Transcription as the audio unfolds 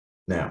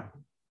Now,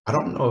 I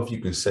don't know if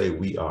you can say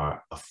we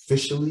are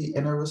officially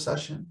in a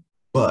recession,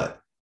 but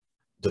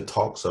the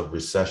talks of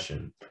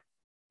recession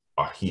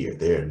are here.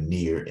 They're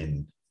near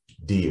and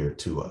dear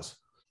to us.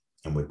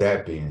 And with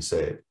that being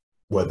said,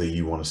 whether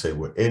you want to say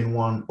we're in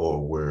one or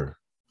we're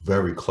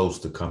very close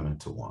to coming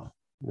to one,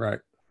 right?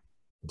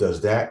 Does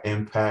that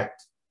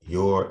impact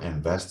your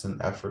investing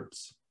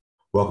efforts?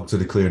 Welcome to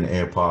the Clear in the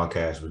Air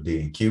podcast with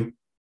D and Q.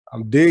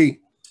 I'm D.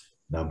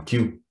 And I'm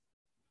Q.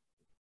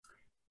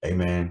 Hey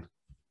man,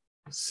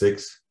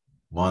 6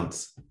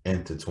 months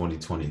into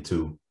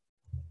 2022,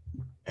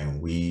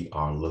 and we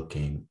are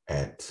looking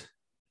at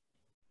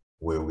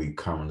where we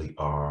currently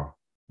are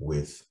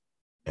with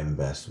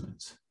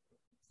investments.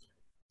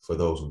 For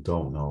those who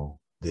don't know,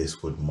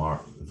 this would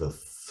mark the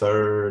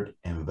third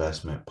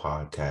investment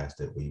podcast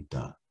that we've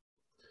done.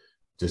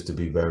 Just to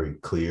be very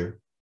clear,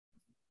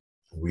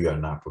 we are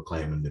not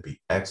proclaiming to be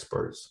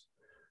experts.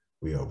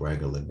 We are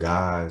regular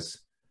guys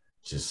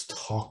just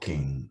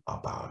talking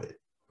about it.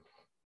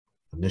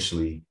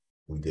 Initially,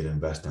 we did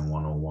Investing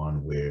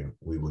 101 where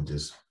we were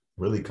just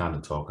really kind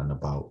of talking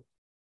about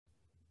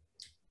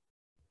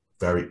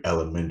very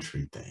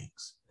elementary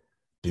things.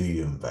 Do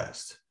you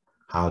invest?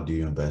 How do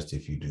you invest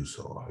if you do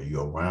so? Are you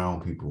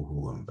around people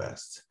who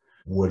invest?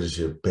 What is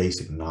your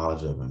basic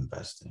knowledge of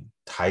investing?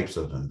 Types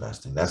of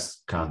investing?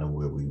 That's kind of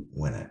where we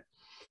went at.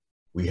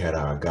 We had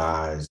our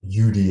guys,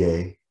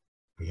 UDA.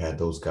 We had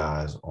those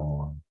guys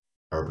on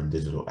Urban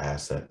Digital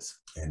Assets,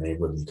 and they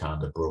really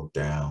kind of broke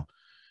down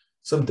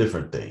some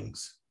different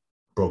things.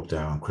 Broke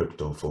down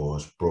crypto for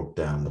us, broke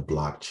down the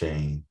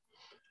blockchain,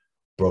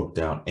 broke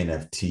down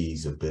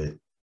NFTs a bit.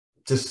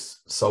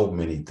 Just so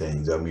many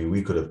things. I mean,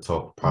 we could have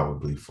talked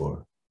probably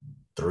for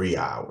 3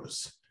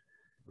 hours.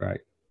 Right.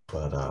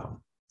 But I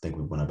think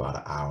we went about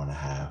an hour and a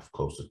half,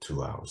 close to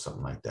 2 hours,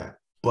 something like that.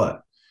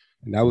 But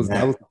and that was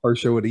the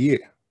first show of the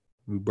year.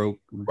 We broke.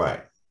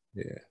 Right.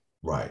 Yeah.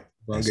 Right.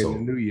 We're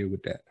getting the new year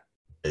with that.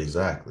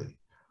 Exactly.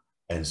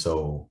 And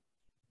so,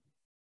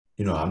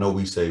 I know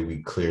we say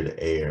we clear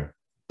the air,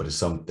 but it's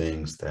some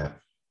things that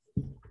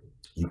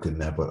you can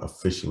never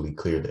officially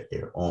clear the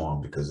air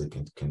on because it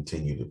can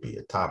continue to be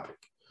a topic,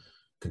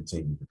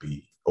 continue to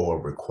be, or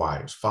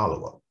requires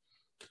follow-up.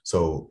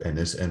 So in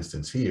this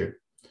instance here,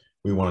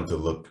 we wanted to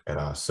look at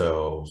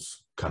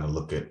ourselves, kind of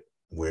look at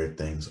where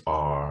things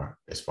are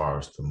as far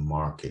as the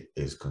market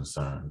is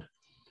concerned,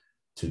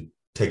 to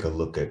take a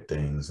look at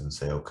things and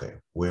say, okay,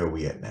 where are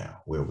we at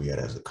now? Where are we at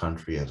as a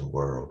country, as a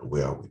world?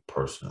 Where are we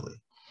personally?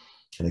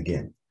 And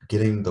again,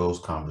 getting those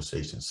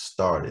conversations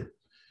started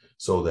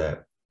so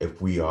that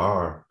if we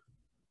are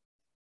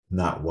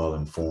not well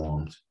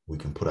informed, we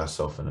can put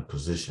ourselves in a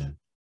position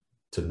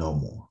to know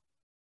more.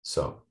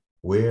 So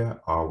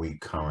where are we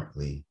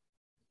currently?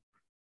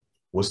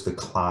 What's the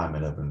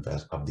climate of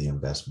the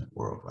investment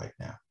world right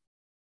now?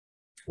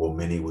 Well,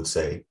 many would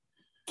say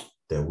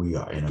that we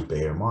are in a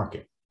bear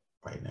market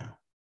right now.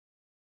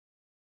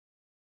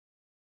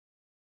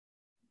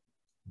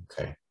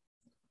 Okay.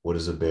 What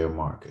is a bear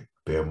market?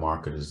 Bear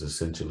market is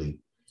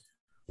essentially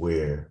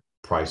where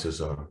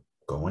prices are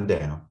going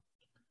down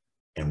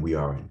and we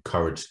are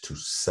encouraged to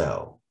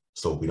sell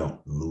so we don't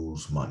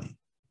lose money.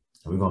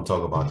 And we're going to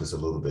talk about this a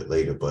little bit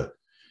later, but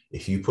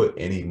if you put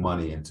any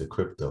money into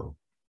crypto,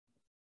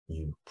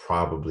 you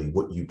probably,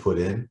 what you put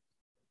in,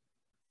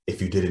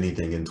 if you did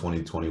anything in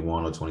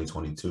 2021 or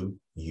 2022,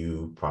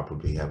 you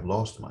probably have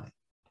lost money.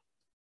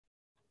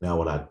 Now,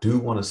 what I do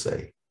want to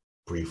say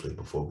briefly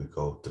before we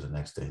go to the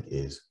next thing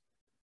is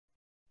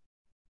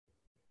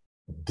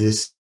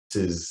this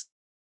is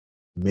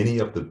many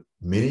of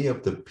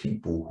the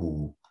people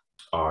who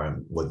are,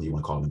 whether you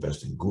want to call them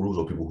investing gurus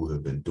or people who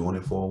have been doing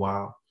it for a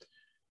while,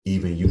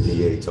 even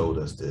UDA told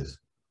us this.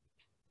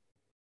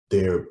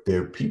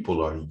 Their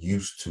people are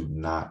used to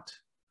not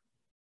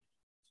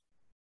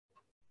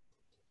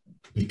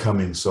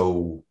becoming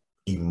so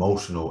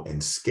emotional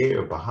and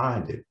scared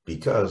behind it,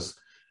 because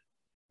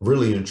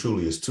really and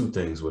truly it's two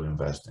things with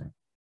investing.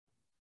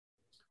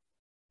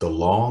 The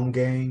long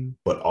game,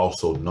 but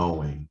also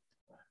knowing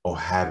or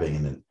having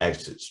an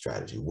exit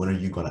strategy. When are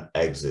you going to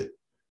exit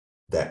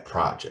that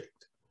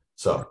project?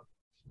 So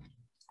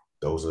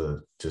those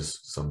are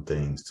just some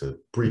things to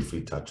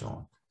briefly touch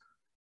on.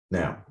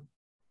 Now,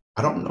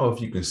 I don't know if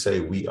you can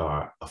say we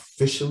are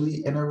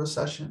officially in a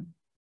recession,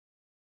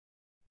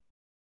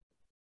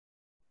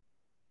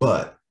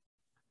 but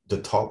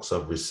the talks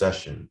of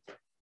recession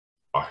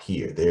are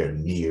here. They're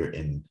near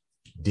and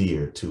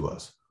dear to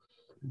us.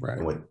 Right.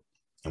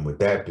 And with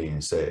that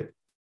being said,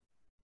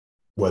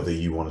 whether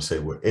you want to say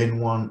we're in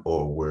one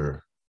or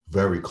we're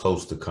very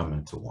close to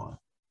coming to one,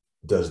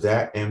 does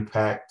that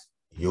impact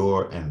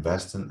your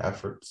investing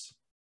efforts?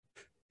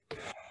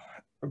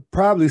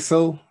 Probably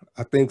so.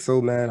 I think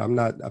so, man. I'm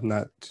not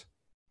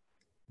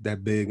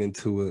that big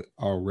into it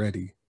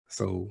already.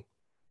 So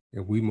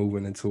if we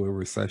moving into a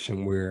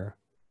recession where,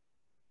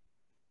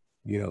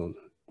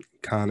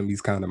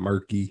 economy's kind of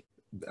murky,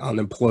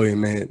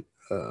 unemployment,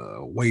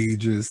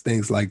 wages,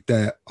 things like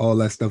that, all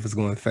that stuff is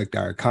going to affect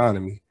our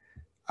economy.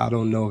 I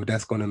don't know if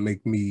that's going to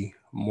make me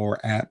more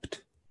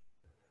apt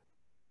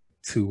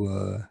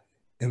to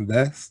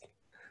invest.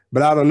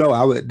 But I don't know.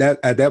 I would that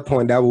at that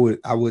point I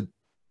would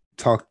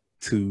talk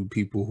to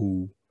people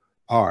who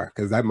are,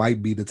 because that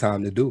might be the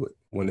time to do it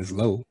when it's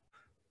low.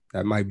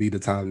 That might be the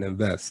time to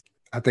invest.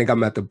 I think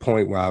I'm at the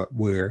point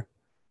where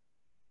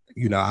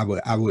you know,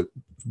 I would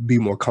be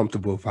more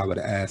comfortable if I would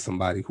ask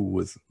somebody who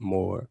was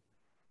more,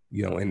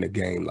 you know, in the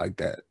game like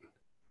that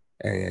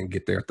and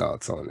get their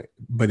thoughts on it.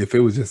 But if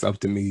it was just up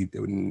to me,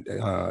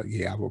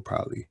 yeah, I would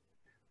probably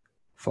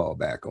fall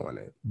back on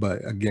it.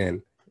 But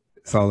again,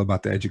 it's all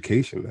about the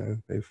education,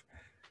 man. If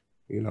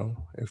you know,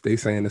 if they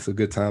saying it's a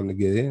good time to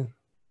get in,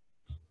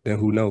 then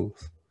who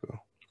knows? So,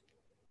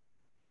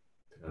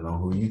 I don't know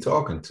who you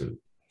talking to.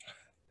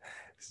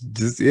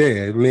 just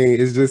yeah, I mean,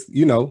 it's just,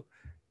 you know,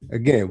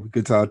 again, we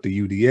could talk to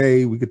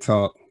UDA, we could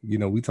talk, you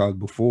know, we talked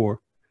before.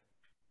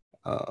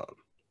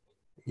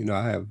 You know,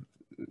 I have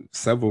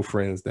several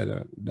friends that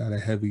are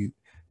heavy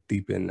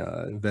deep in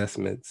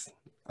investments.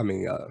 I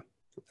mean,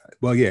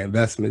 well, yeah,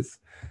 investments,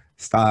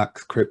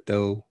 stocks,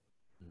 crypto,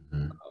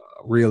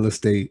 real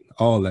estate,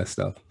 all that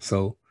stuff.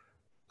 So,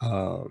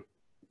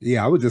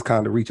 yeah, I would just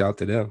kind of reach out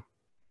to them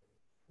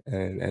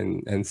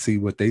and see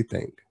what they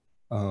think.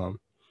 I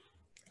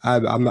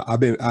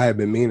have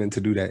been meaning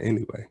to do that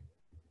anyway.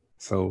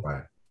 So,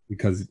 Right.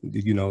 because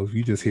you know, if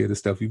you just hear the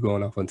stuff you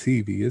going off on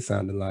TV, it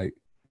sounded like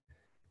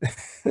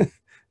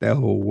that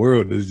whole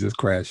world is just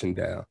crashing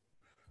down.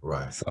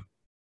 Right. So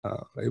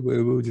it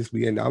will just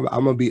be, and I'm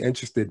gonna be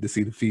interested to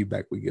see the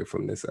feedback we get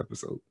from this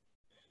episode.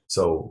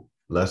 So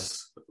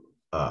let's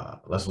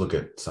look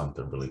at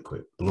something really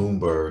quick.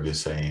 Bloomberg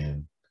is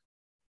saying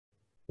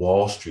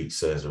Wall Street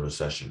says a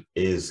recession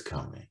is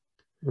coming.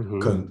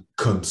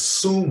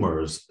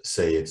 Consumers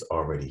say it's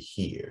already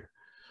here.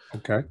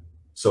 Okay.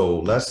 So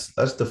let's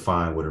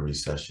define what a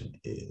recession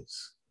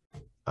is.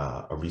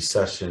 A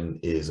recession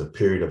is a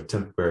period of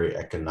temporary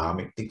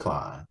economic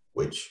decline,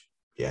 which,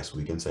 yes,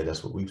 we can say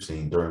that's what we've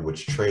seen, during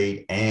which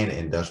trade and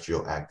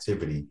industrial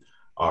activity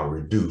are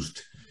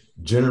reduced,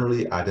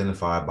 generally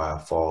identified by a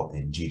fall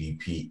in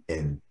GDP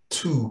in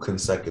 2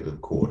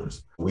 consecutive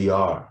quarters. We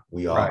are.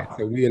 Right.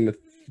 So we in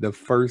the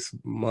first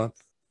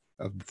month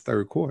of the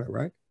third quarter,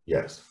 right?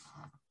 Yes.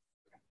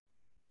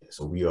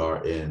 So we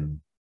are in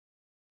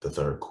the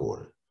third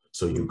quarter.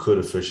 So you could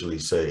officially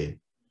say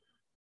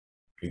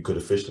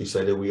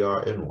that we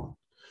are in one.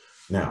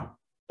 Now,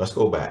 let's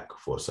go back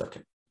for a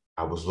second.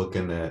 I was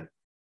looking at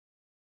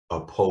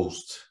a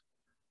post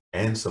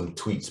and some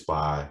tweets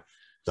by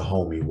the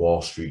homie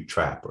Wall Street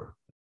Trapper.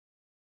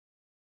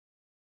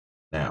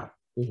 Now,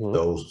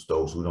 those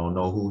who don't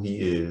know who he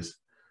is,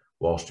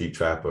 Wall Street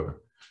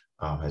Trapper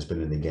has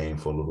been in the game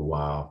for a little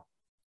while.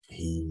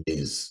 He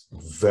is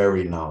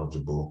very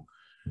knowledgeable,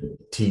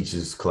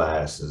 teaches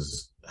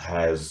classes,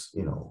 has,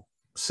 you know,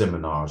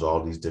 seminars,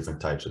 all these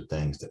different types of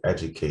things to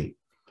educate.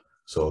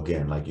 So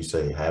again, like you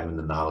say, having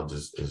the knowledge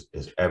is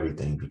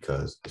everything,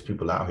 because there's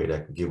people out here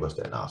that can give us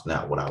that knowledge.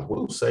 Now, what I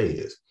will say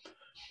is,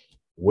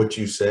 what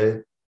you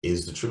said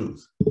is the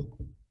truth.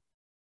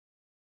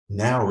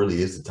 Now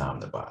really is the time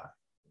to buy.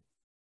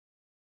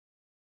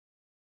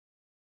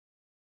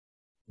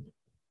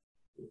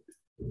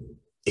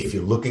 If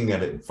you're looking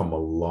at it from a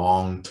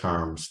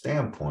long-term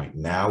standpoint,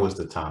 now is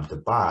the time to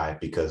buy,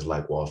 because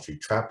like Wall Street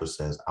Trapper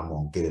says, I'm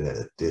going to get it at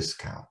a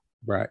discount.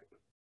 Right.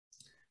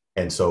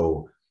 And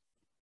so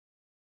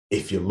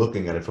if you're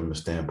looking at it from the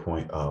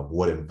standpoint of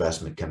what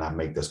investment can I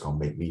make that's going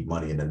to make me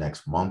money in the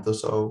next month or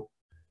so,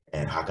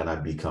 and how can I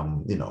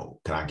become, you know,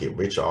 can I get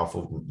rich off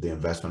of the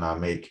investment I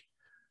make?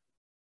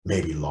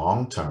 Maybe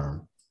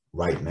long-term.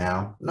 Right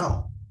now,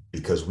 no,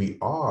 because we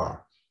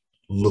are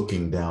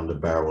looking down the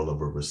barrel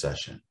of a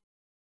recession.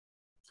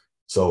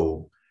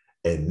 So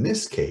in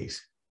this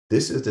case,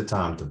 this is the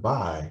time to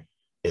buy,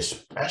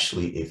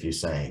 especially if you're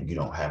saying you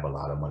don't have a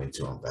lot of money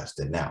to invest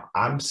in. Now,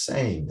 I'm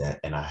saying that,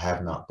 and I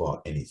have not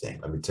bought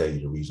anything. Let me tell you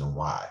the reason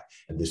why.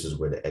 And this is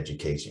where the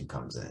education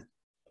comes in.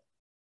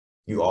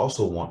 You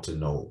also want to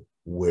know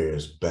where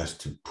it's best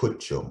to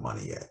put your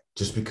money at.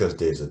 Just because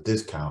there's a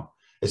discount,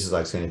 this is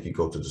like saying if you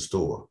go to the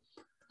store,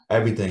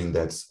 everything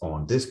that's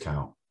on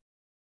discount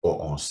or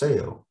on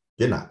sale,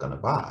 you're not going to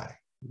buy.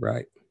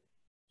 Right.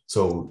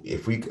 So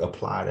if we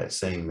apply that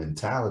same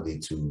mentality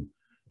to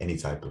any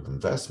type of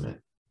investment,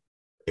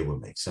 it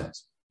would make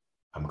sense.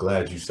 I'm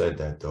glad you said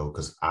that, though,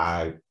 because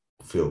I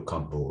feel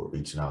comfortable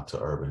reaching out to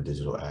Urban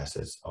Digital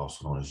Assets,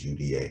 also known as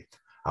UDA.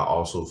 I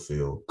also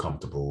feel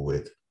comfortable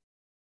with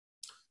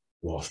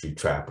Wall Street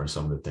Trapper and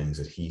some of the things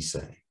that he's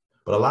saying.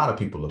 But a lot of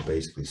people are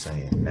basically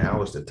saying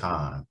now is the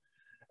time.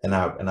 And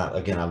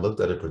I looked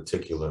at a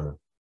particular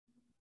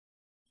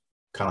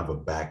kind of a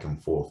back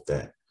and forth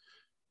that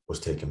was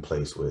taking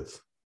place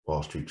with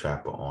Wall Street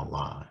Trapper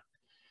online,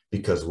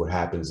 because what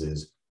happens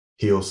is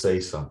he'll say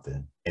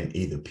something, and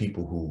either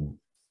people who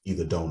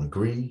either don't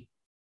agree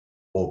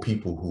or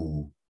people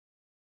who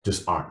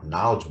just aren't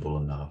knowledgeable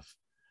enough,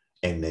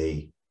 and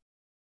they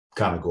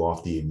kind of go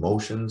off the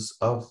emotions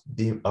of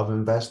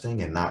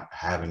investing and not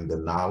having the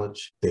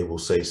knowledge, they will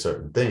say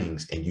certain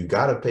things, and you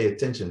got to pay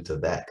attention to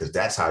that, because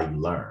that's how you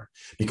learn.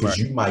 Because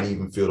you might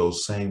even feel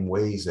those same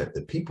ways that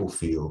the people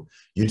feel.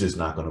 You're just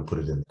not going to put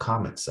it in the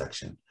comment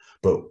section.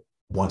 But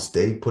once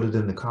they put it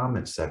in the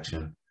comment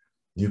section,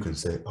 you can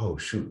say, oh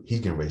shoot, he's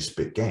getting ready to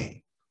spit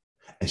game.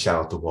 And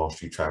shout out to Wall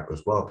Street Trapper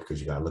as well,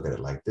 because you got to look at it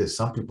like this.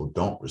 Some people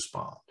don't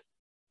respond.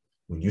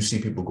 When you see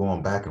people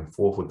going back and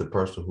forth with the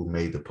person who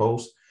made the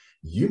post,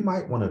 you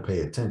might want to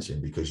pay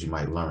attention, because you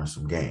might learn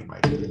some game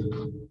right there.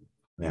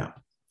 Now,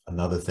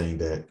 another thing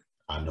that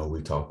I know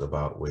we talked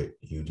about with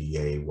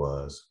UDA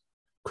was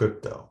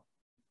crypto.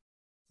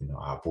 You know,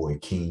 our boy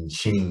King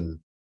Sheen.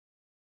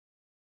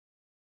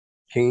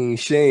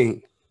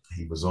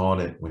 He was on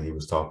it when he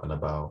was talking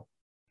about,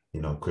 you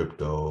know,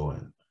 crypto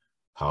and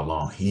how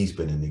long he's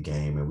been in the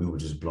game. And we were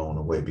just blown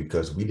away,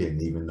 because we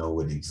didn't even know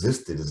it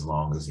existed as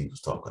long as he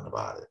was talking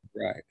about it.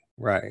 Right,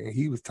 right. And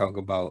he was talking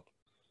about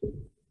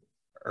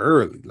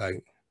early,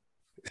 like,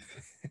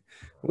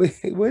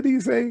 what do you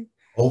say?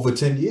 Over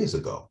 10 years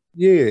ago.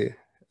 Yeah.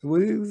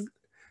 When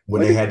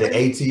they had the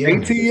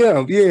ATM.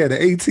 ATM, yeah, the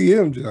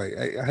ATM joint.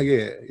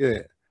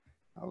 Yeah.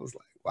 I was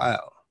like,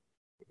 wow.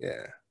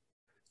 Yeah.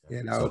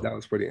 Yeah, that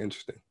was pretty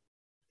interesting.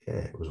 Yeah,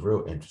 it was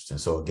real interesting.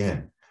 So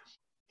again,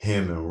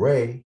 him and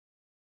Ray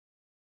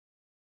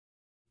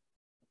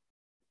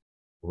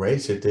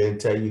sit there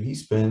and tell you he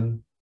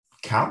spent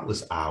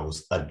countless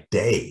hours a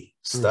day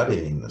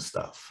studying the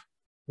stuff.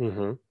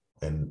 Mm-hmm.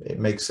 And it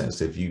makes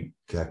sense if you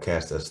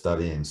cast that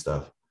studying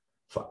stuff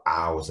for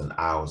hours and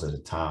hours at a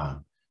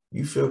time,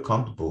 you feel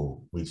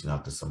comfortable reaching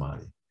out to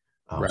somebody.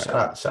 Right.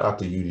 Shout out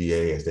to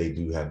UDA, as they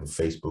do have a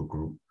Facebook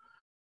group,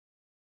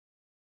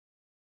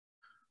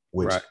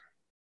 which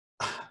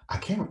I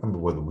can't remember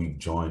whether we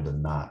joined or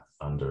not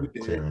under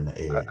Clearing the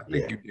Air. I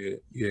think you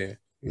did.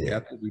 Yeah, I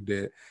think we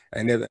did.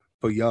 And then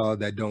for y'all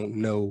that don't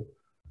know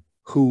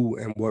who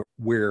and what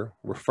we're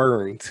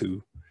referring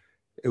to,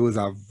 it was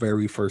our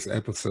very first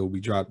episode we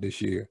dropped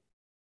this year.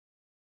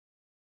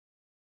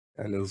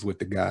 And it was with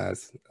the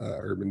guys,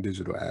 Urban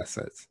Digital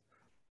Assets.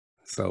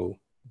 So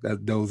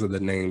those are the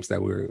names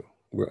that we're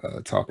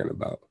talking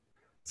about.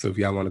 So if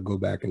y'all want to go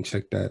back and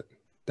check that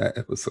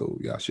episode,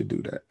 y'all should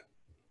do that.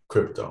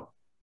 Crypto.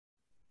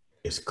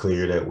 It's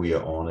clear that we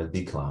are on a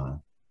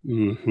decline.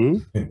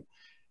 Mm-hmm.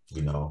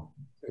 You know,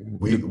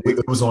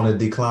 it was on a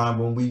decline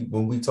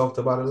when we talked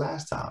about it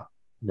last time.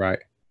 Right.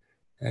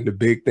 And the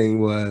big thing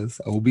was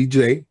OBJ.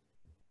 We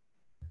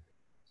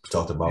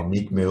talked about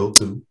Meek Mill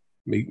too.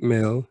 Meek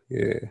Mill,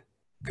 yeah.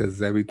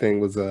 Because everything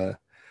was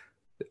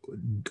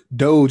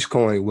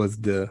Dogecoin was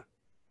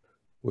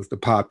the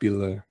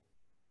popular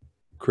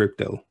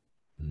crypto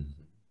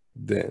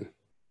then.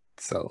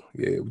 So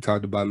yeah, we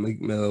talked about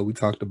Meek Mill. We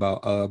talked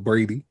about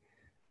Brady,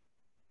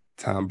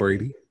 Tom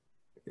Brady.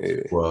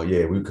 Yeah. Well,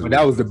 yeah, but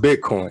that was the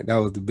Bitcoin. That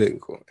was the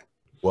Bitcoin.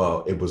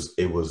 Well, it was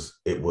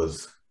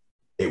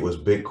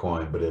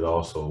Bitcoin, but it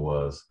also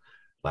was,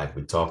 like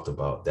we talked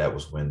about, that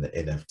was when the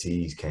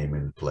NFTs came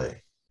into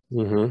play.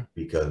 Mm-hmm.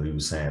 Because we were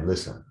saying,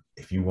 listen,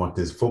 if you want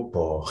this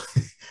football,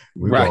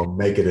 we're gonna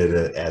make it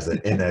as an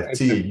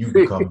NFT, and you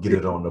can come get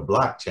it on the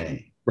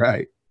blockchain.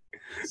 Right.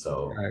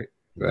 So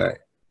right.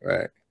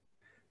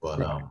 But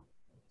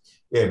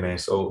yeah, man.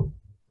 So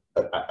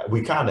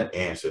we kind of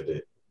answered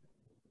it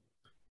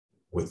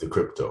with the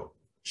crypto.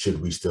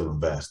 Should we still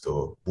invest,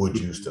 or would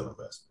you still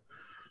invest?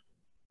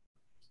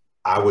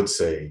 I would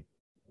say,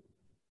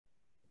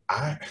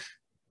 I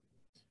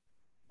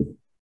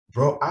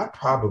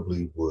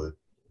probably would.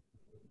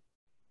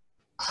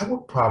 I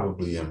would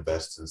probably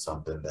invest in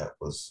something that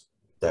was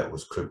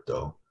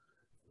crypto,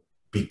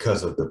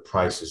 because of the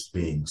prices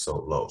being so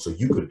low. So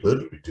you could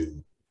literally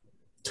do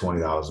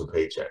 $20 a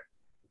paycheck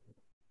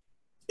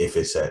if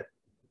it's at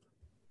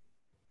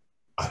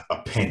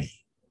a penny,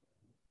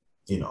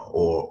 you know,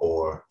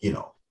 or you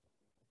know,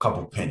 a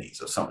couple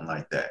pennies or something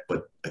like that.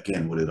 But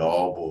again, what it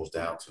all boils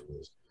down to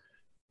is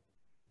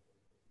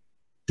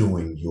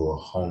doing your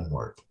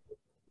homework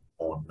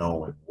on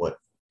knowing what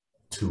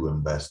to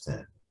invest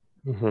in.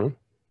 Mm-hmm.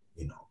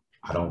 You know,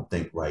 I don't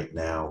think right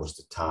now is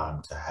the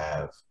time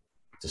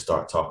to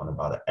start talking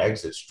about an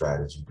exit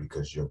strategy,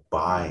 because you're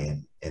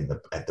buying at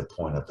the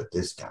point of a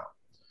discount.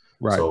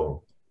 Right.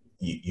 So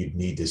you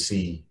need to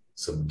see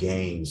some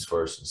gains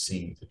first and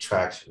see the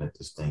traction that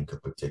this thing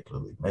could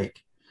particularly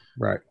make.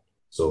 Right.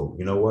 So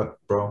you know what,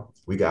 bro?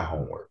 We got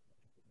homework.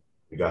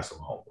 We got some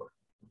homework,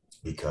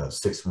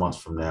 because 6 months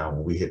from now,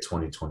 when we hit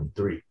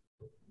 2023,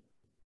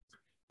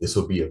 this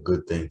will be a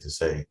good thing to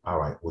say, all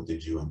right, what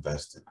did you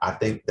invest in? I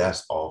think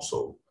that's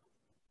also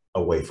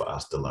a way for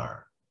us to learn.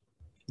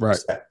 Right.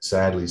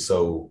 Sadly,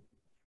 so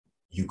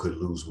you could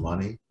lose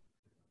money,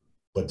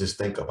 but just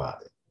think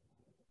about it.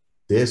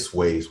 There's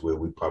ways where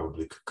we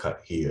probably could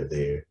cut here,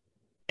 there,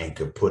 and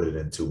could put it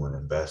into an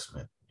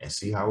investment and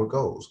see how it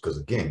goes. Because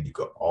again, you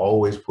could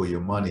always pull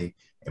your money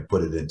and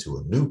put it into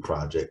a new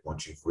project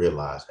once you've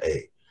realized,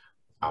 hey,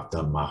 I've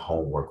done my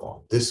homework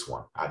on this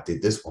one. I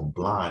did this one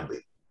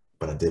blindly,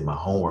 but I did my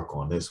homework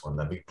on this one.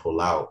 Let me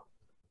pull out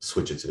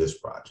switch it to this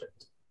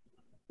project?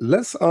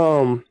 Let's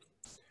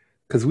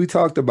because we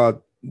talked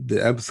about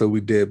the episode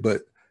we did,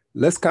 but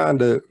let's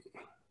kind of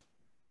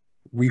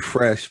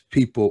refresh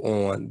people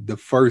on the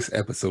first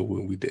episode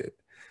when we did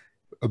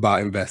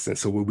about investing.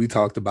 So when we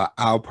talked about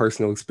our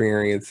personal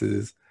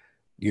experiences,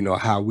 you know,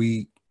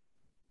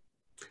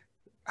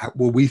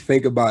 what we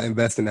think about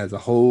investing as a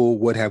whole,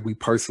 what have we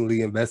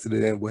personally invested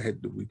in,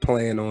 what do we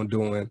plan on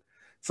doing.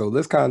 So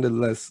let's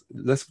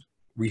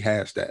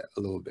rehash that a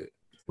little bit.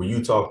 When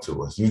you talk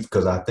to us,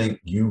 because I think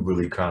you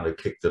really kind of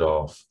kicked it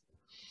off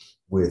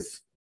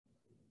with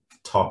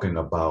talking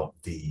about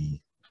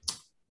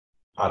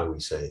how do we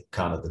say,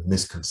 kind of the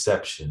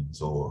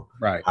misconceptions or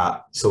right.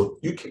 So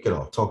you kick it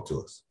off, talk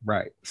to us.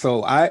 Right.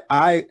 So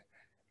I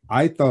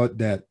thought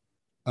that,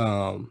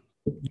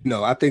 you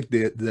know, I think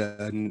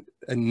the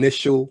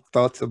initial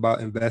thoughts about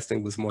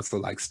investing was more so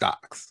like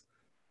stocks.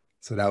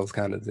 So that was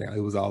kind of,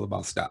 it was all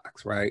about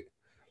stocks, right?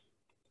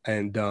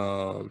 And,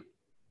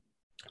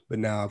 but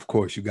now, of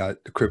course, you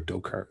got the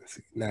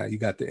cryptocurrency. Now you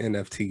got the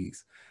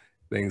NFTs,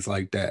 things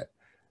like that.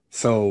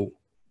 So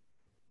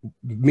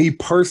me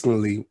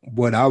personally,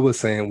 what I was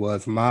saying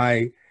was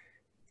my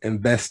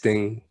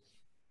investing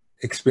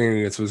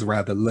experience was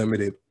rather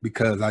limited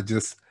because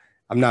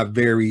I'm not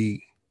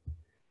very,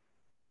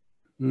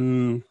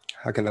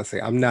 how can I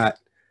say? I'm not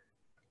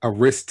a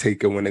risk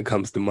taker when it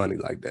comes to money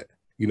like that.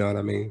 You know what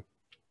I mean?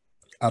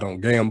 I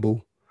don't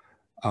gamble.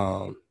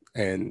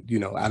 And, you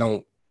know, I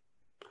don't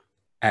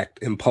act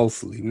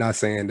impulsively. Not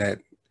saying that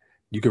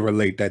you can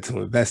relate that to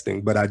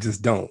investing, but I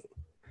just don't.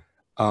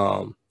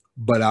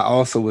 But I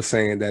also was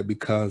saying that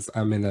because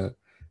I'm in a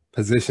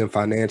position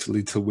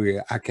financially to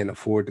where I can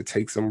afford to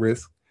take some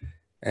risk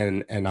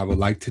and I would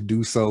like to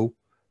do so.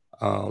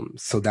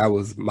 So that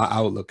was my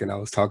outlook. And I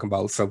was talking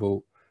about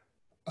several,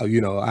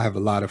 you know, I have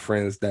a lot of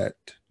friends that,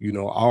 you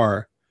know,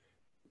 are,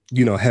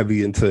 you know,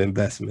 heavy into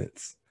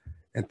investments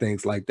and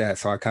things like that.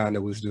 So I kind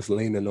of was just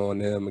leaning on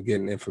them and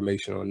getting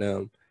information on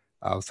them.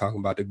 I was talking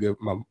about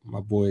my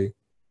boy,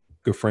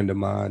 good friend of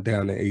mine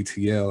down in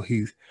ATL.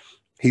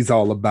 He's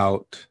all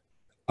about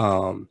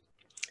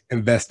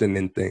investing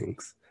in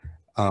things.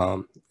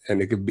 And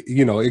it could be,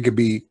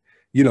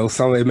 you know,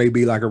 it may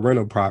be like a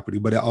rental property,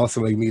 but it also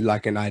may be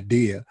like an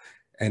idea.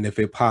 And if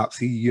it pops,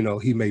 he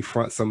may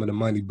front some of the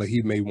money, but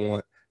he may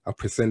want a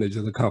percentage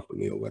of the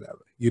company or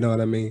whatever. You know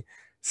what I mean?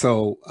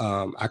 So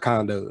I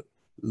kind of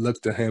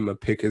looked to him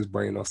and pick his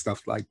brain on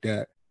stuff like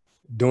that.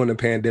 During the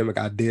pandemic,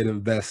 I did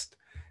invest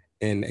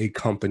in a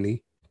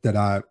company that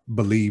I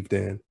believed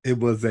in. It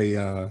was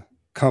a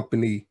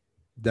company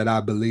that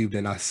I believed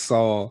in. I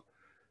saw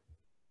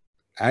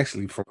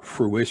actually from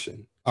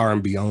fruition,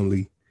 R&B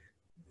only.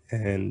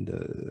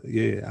 And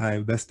yeah, I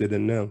invested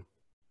in them.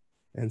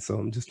 And so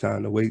I'm just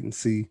trying to wait and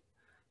see,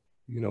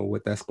 you know,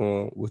 what that's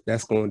going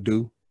to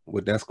do,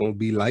 what that's going to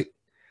be like.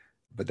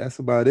 But that's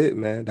about it,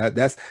 man.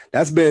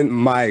 That's been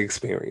my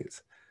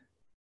experience.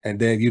 And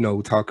then, you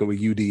know, talking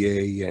with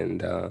UDA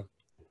and,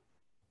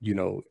 you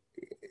know,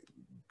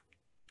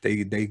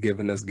 they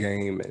giving us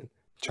game and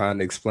trying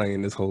to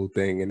explain this whole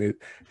thing. And it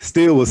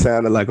still was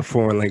sounding like a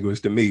foreign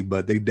language to me,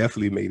 but they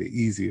definitely made it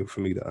easier for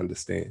me to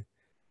understand.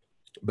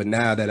 But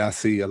now that I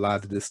see a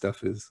lot of this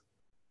stuff is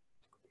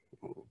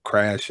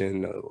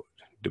crashing,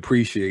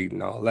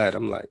 depreciating, all that,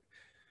 I'm like,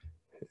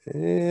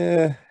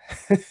 yeah,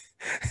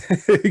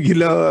 you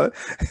know,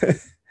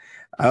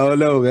 I don't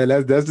know, man.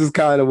 That's just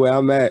kind of where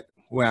I'm at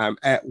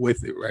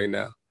with it right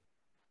now.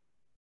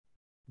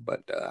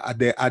 But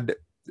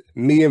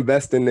me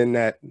investing in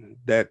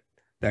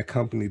that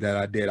company that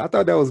I did, I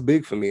thought that was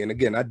big for me. And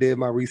again, I did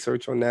my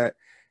research on that,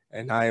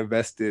 and I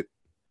invested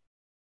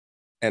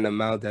an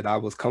amount that I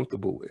was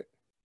comfortable with.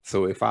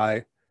 So if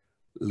I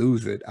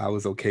lose it, I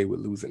was okay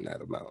with losing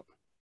that amount.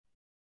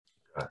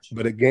 Gotcha.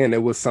 But again,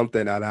 it was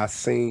something that I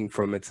seen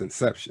from its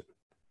inception.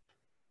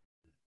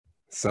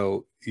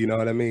 So you know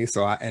what I mean?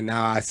 So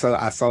I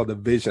saw the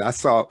vision. I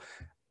saw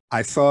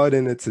it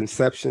in its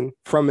inception,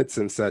 from its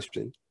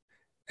inception,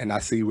 and I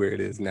see where it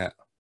is now.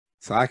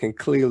 So I can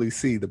clearly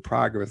see the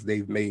progress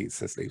they've made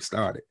since they've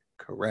started.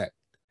 Correct.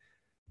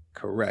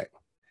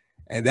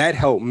 And that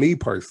helped me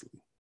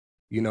personally.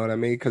 You know what I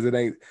mean? Because it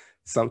ain't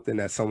something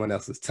that someone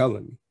else is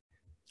telling me.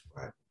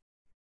 Right.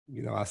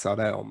 You know, I saw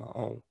that on my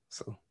own.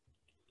 So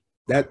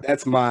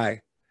that's my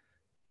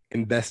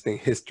investing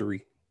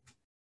history.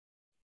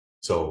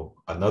 So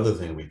another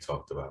thing we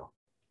talked about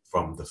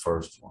from the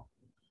first one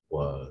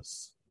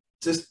was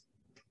just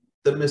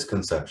the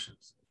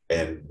misconceptions.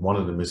 And one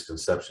of the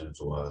misconceptions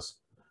was,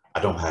 I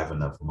don't have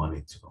enough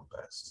money to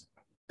invest.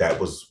 That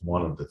was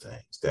one of the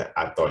things that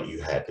I thought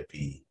your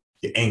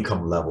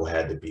income level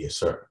had to be a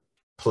certain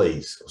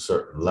place, a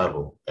certain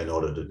level in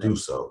order to do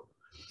so.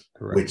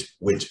 Correct.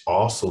 Which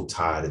also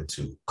tied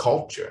into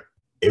culture.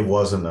 It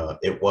wasn't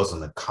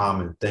a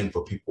common thing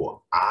for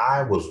people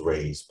I was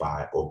raised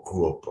by or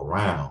grew up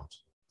around.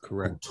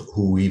 Correct.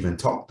 Who even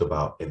talked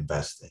about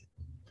investing.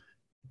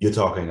 You're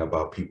talking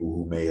about people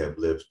who may have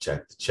lived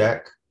check to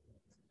check.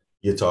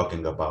 You're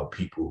talking about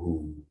people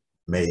who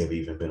may have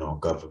even been on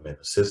government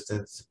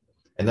assistance.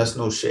 And that's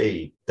no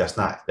shade. That's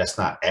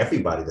not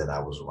everybody that I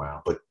was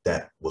around, but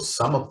that was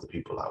some of the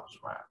people I was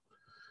around.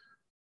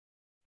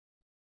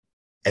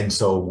 And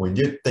so when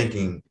you're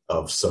thinking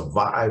of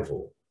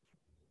survival,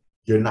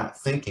 you're not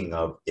thinking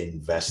of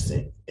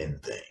investing in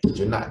things.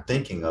 You're not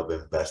thinking of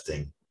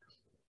investing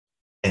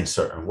in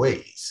certain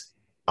ways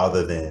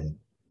other than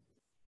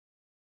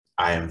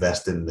I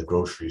invest in the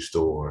grocery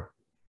store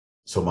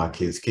so my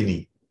kids can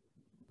eat.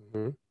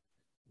 Mm-hmm.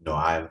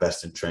 I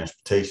invest in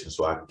transportation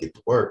so I can get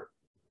to work.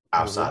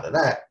 Outside Mm-hmm.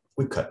 of that,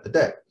 we cut the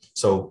debt.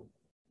 So,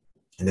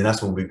 and then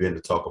that's when we begin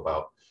to talk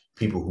about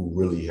people who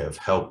really have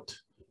helped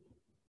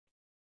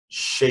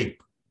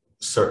shape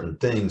certain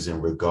things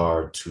in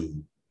regard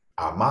to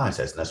our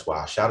mindsets. And that's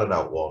why I shouted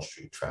out Wall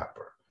Street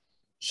Trapper,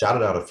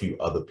 shouted out a few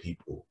other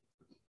people.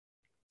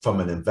 From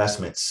an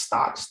investment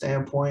stock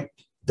standpoint,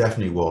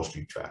 definitely Wall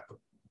Street Trapper.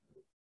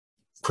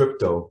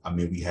 Crypto, I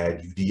mean, we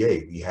had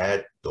UDA, we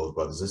had those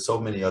brothers, there's so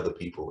many other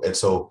people. And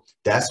so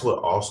that's what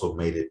also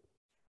made it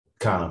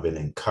kind of an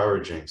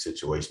encouraging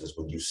situation, is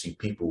when you see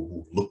people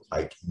who look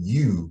like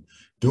you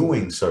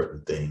doing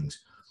certain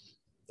things.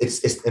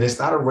 It's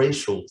not a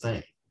racial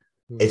thing.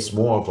 It's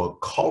more of a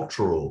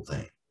cultural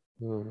thing.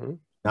 Mm-hmm.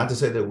 Not to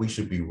say that we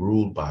should be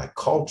ruled by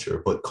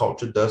culture, but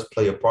culture does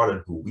play a part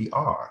in who we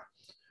are,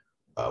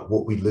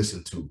 what we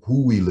listen to,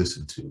 who we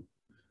listen to,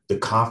 the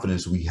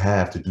confidence we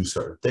have to do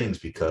certain things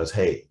because,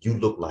 hey, you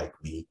look like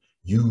me.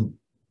 You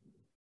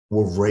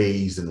were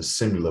raised in a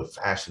similar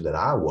fashion that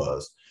I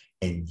was,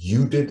 and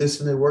you did this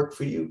and it worked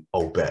for you.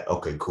 Oh, bet.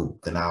 Okay, cool.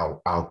 Then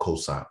I'll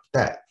co-sign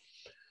that.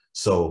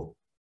 So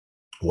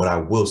what I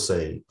will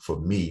say for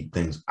me,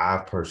 things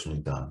I've personally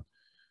done,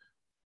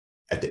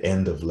 at the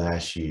end of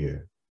last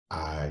year,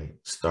 my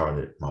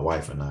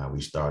wife and I,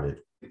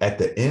 at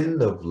the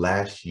end of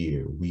last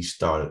year, we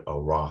started a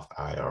Roth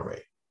IRA.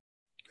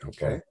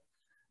 Okay.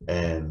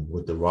 And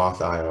with the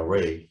Roth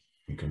IRA,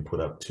 you can put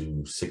up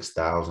to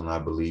 6,000, I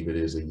believe it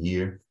is, a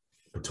year.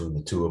 Between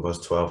the two of us,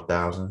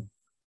 12,000.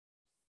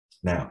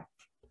 Now,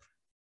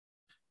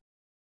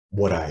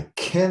 what I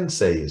can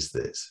say is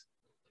this,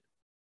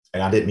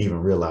 and I didn't even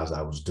realize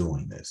I was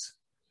doing this.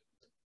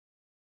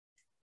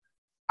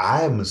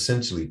 I am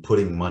essentially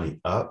putting money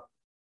up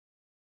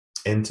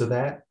into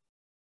that,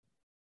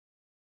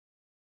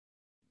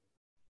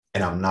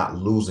 and I'm not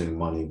losing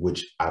money,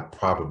 which I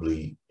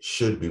probably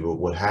should be. But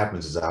what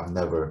happens is I've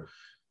never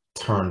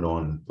turned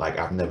on, like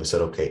I've never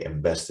said, okay,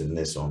 invest in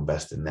this or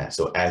invest in that.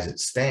 So as it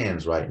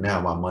stands right now,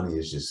 my money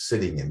is just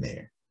sitting in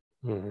there.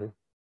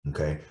 Mm-hmm.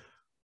 Okay.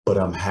 But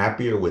I'm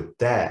happier with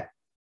that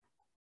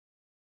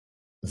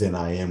than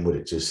I am with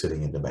it just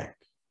sitting in the bank.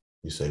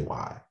 You say,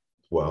 why?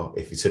 Well,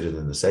 if you sit it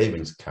in the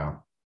savings account,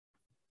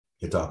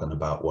 you're talking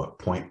about what,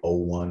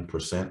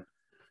 0.01%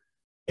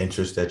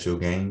 interest that you'll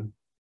gain.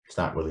 It's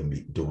not really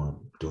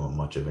doing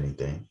much of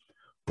anything.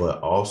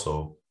 But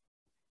also,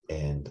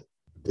 and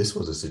this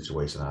was a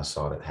situation I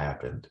saw that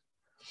happened,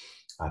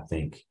 I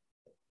think,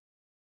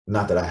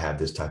 not that I have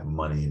this type of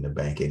money in the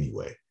bank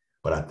anyway,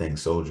 but I think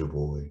Soldier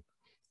Boy,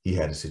 he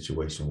had a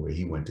situation where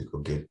he went to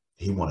go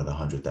he wanted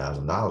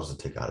 $100,000 to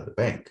take out of the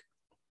bank.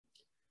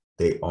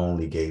 They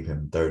only gave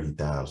him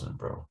 30,000,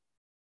 bro.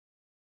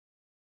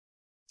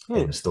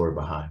 And the story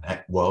behind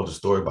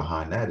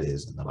that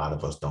is, and a lot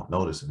of us don't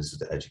notice, and this is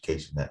the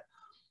education that,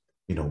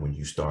 when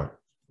you start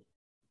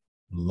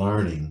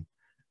learning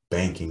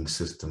banking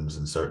systems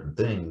and certain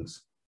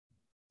things,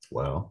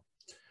 well,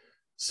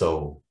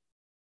 so,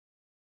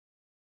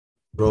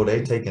 bro,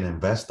 they take and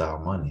invest our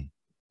money.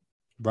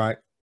 Right.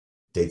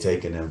 They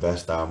take and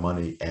invest our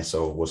money. And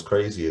so what's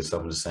crazy is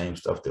some of the same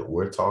stuff that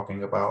we're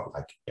talking about,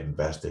 like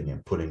investing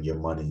and putting your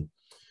money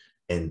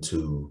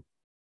into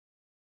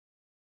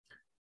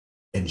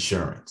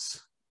insurance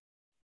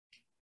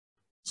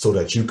so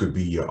that you could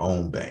be your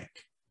own bank.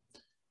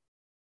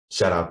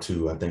 Shout out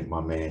to, I think,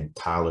 my man,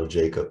 Tyler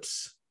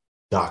Jacobs,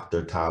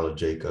 Dr. Tyler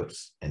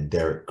Jacobs, and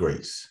Derek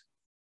Grace.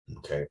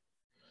 Okay.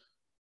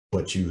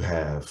 But you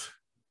have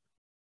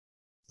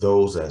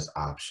those as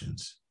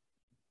options.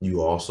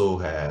 You also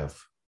have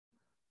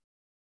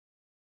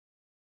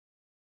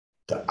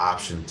the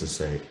option to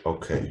say,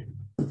 okay,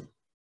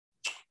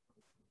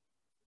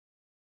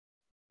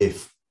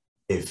 if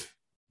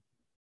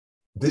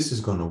this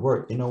is going to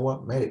work, you know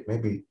what,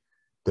 maybe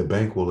the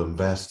bank will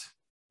invest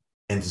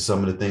into some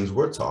of the things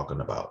we're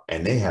talking about.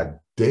 And they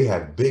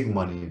have big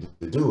money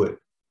to do it.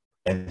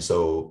 And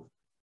so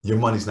your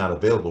money's not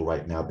available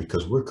right now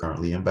because we're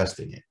currently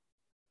investing it.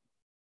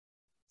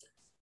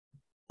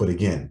 But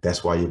again,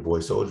 that's why your boy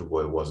Soldier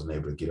Boy wasn't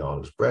able to get all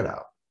his bread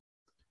out.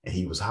 And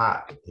he was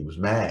hot. He was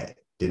mad.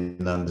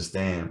 Didn't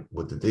understand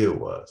what the deal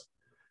was.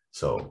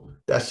 So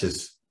that's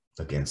just,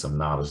 again, some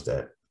knowledge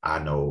that I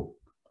know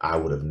I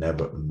would have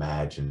never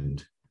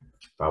imagined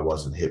if I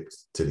wasn't hip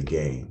to the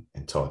game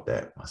and taught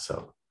that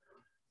myself.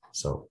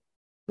 So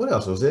what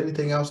else? Was there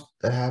anything else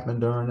that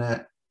happened during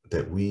that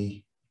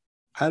we?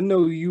 I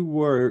know you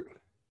were,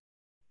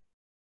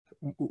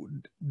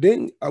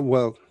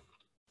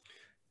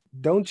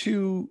 don't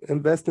you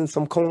invest in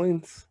some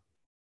coins?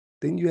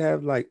 Didn't you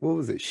have, like, what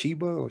was it,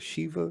 Shiba or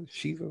Shiva?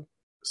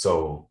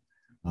 So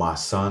my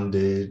son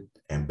did,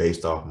 and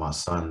based off my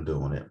son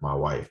doing it, my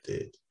wife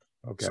did.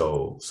 Okay.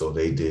 So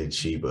they did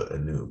Shiba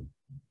Inu.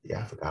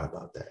 Yeah, I forgot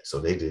about that. So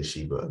they did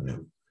Shiba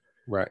Inu.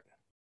 Right.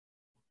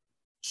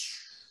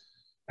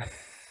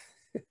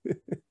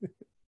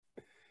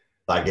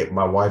 Like if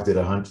my wife did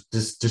 100,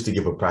 just to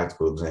give a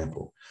practical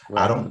example.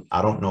 Right.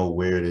 I don't know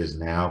where it is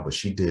now, but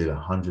she did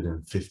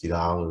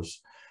 $150.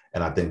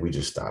 And I think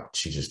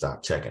she just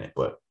stopped checking it.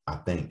 But I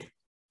think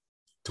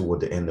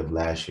toward the end of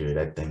last year,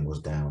 that thing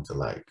was down to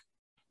like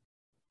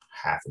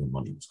half of the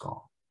money was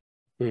gone.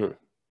 Mm.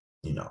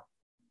 You know,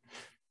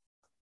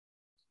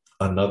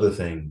 another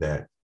thing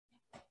that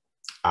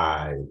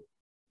I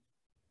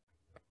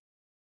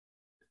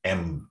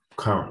am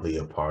currently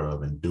a part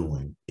of and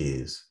doing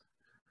is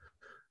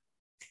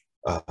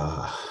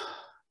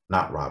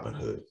not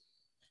Robinhood,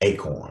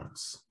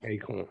 Acorns.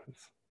 Acorns.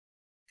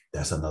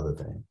 That's another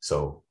thing.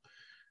 So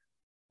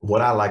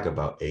what I like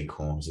about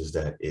Acorns is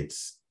that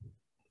it's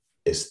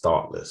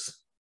thoughtless.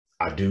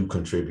 I do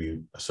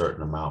contribute a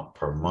certain amount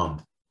per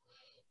month,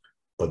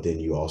 but then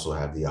you also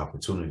have the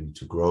opportunity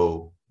to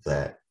grow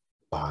that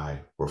by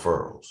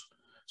referrals.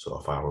 So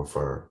if I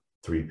refer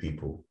 3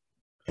 people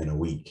in a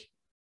week,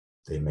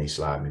 they may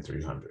slide me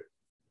 300.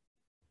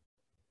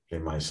 They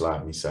might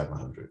slide me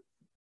 700.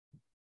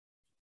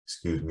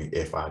 Excuse me,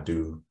 if I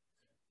do,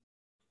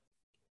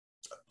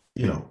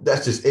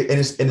 that's just it. And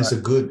it's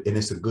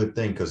a good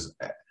thing, because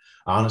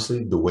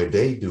honestly, the way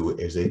they do it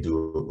is they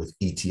do it with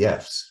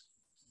ETFs.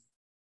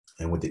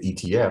 And with the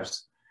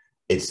ETFs,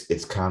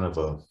 it's kind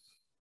of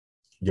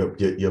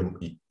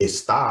it's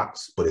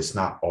stocks, but it's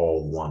not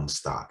all one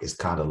stock. It's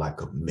kind of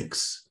like a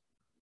mix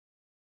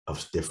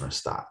of different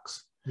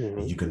stocks. Mm-hmm.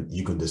 And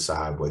you can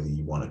decide whether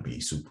you want to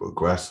be super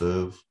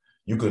aggressive.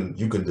 You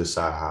can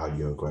decide how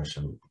your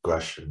aggression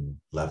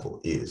level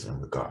is in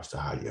regards to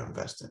how you're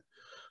investing.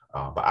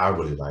 But I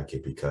really like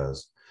it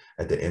because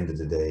at the end of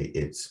the day,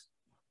 it's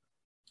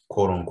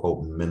quote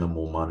unquote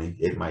minimal money.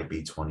 It might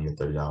be $20 or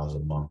 $30 a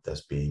month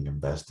that's being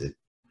invested,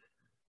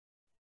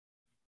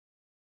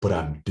 but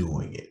I'm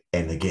doing it.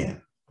 And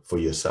again, for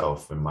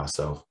yourself and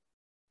myself,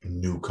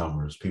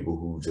 newcomers, people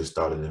who just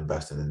started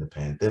investing in the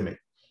pandemic,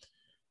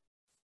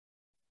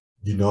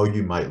 you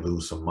might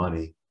lose some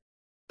money,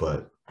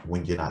 but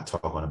when you're not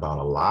talking about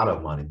a lot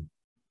of money,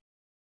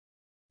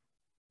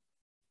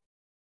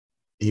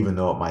 even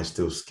though it might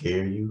still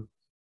scare you,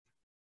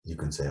 you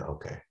can say,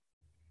 okay.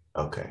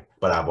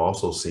 But I've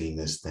also seen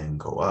this thing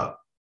go up,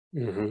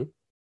 mm-hmm.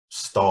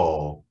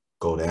 stall,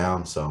 go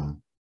down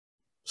some,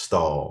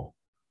 stall.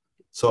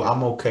 So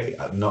I'm okay.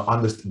 No,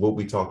 what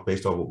we talked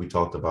based on what we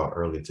talked about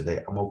earlier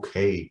today. I'm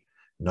okay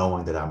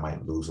knowing that I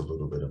might lose a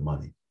little bit of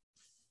money,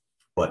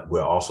 but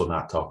we're also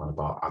not talking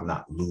about I'm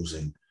not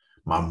losing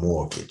my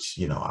mortgage.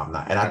 I'm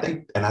not. And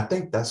I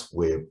think that's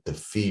where the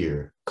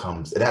fear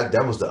comes.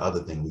 That was the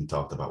other thing we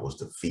talked about, was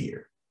the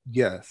fear.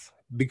 Yes,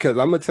 because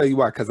I'm gonna tell you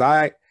why. Because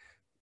and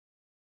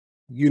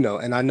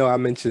I know I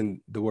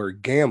mentioned the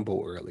word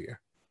gamble earlier.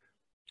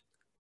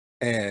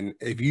 And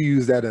if you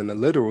use that in a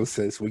literal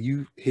sense, when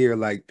you hear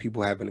like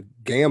people having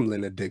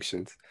gambling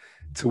addictions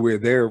to where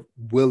they're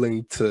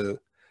willing to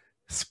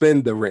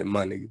spend the rent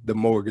money, the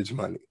mortgage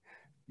money,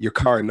 your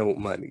car note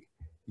money,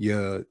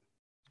 your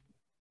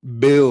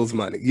bills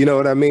money, you know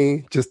what I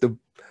mean? Just to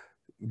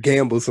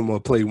gamble some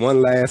more, play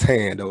one last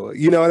hand, or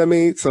you know what I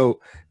mean? So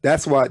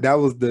that's why that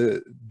was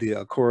the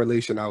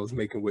correlation I was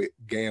making with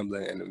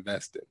gambling and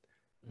investing.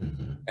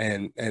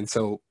 Mm-hmm. And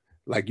so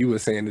like you were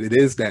saying, it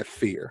is that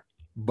fear,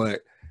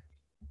 but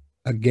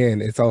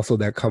again, it's also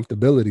that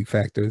comfortability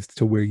factor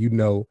to where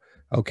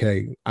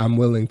okay, I'm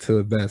willing to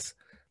invest.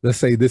 Let's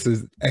say this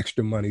is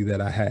extra money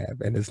that I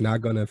have, and it's not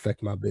going to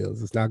affect my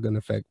bills. It's not going to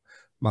affect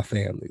my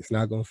family. It's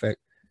not going to affect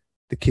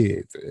the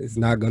kids. It's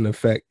not going to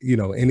affect,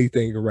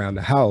 anything around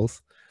the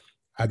house.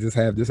 I just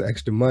have this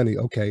extra money.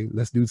 Okay,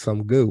 let's do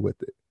something good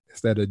with it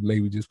instead of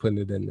maybe just putting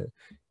it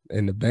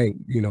in the bank,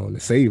 in the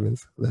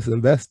savings. Let's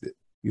invest it.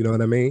 You know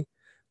what I mean?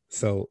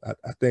 So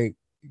I think,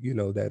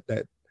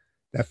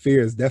 that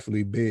fear is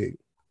definitely big,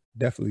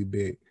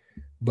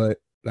 but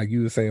like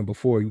you were saying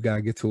before, you got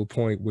to get to a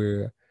point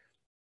where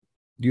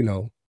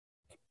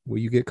where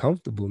you get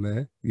comfortable,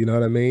 man. You know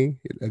what I mean?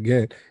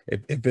 Again,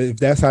 if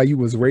that's how you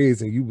was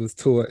raised and you was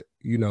taught,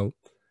 to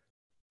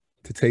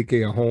take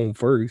care of home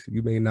first,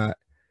 you may not,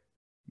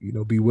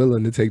 be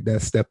willing to take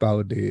that step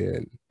out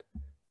there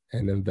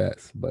and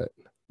invest. But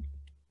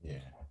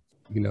yeah,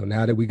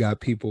 now that we got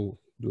people,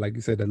 like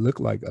you said, that look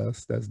like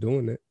us that's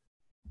doing it,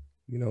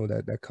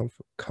 that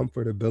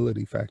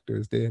comfortability factor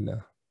is there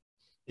now.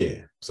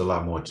 Yeah, it's a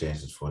lot more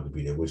chances for it to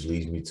be there, which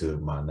leads me to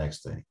my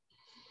next thing.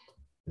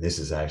 This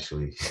is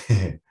actually,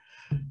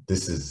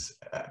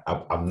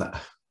 I'm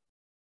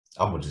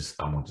gonna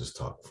just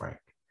talk frank.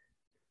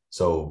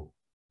 So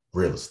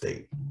real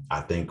estate,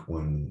 I think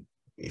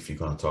if you're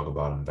going to talk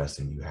about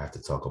investing, you have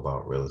to talk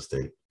about real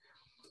estate.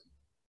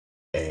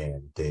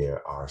 And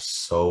there are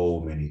so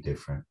many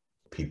different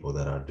people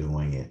that are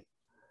doing it.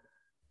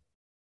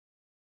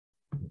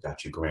 You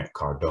got your Grant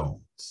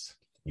Cardones,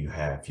 you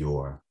have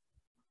your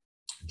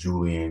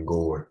Julianne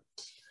Gord.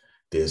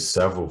 There's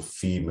several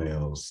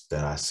females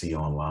that I see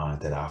online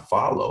that I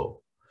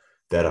follow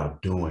that are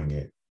doing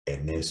it,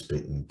 and they're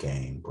spitting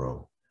game,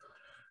 bro.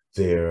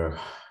 There's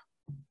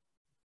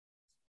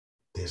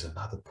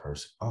another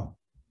person,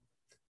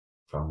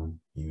 from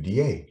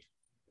UDA.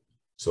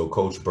 So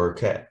Coach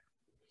Burkett.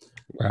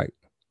 Right.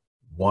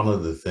 One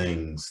of the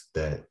things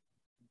that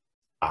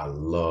I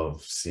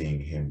love seeing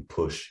him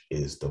push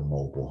is the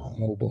mobile home.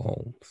 Mobile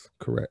homes,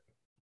 correct.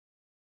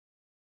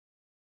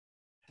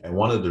 And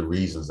one of the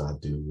reasons I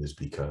do is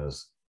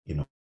because,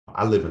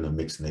 I live in a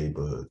mixed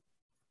neighborhood.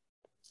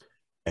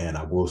 And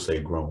I will say,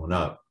 growing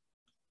up,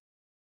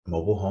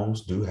 mobile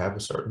homes do have a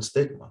certain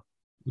stigma.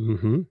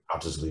 Mm-hmm. I'll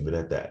just leave it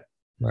at that.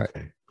 Right.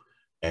 Okay.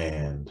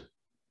 And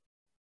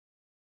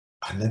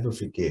I never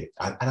forget.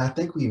 And I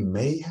think we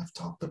may have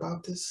talked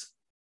about this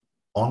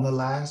on the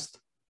last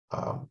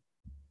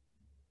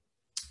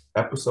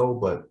episode,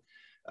 but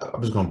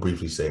I'm just going to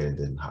briefly say it and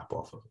then hop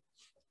off of it.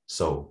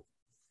 So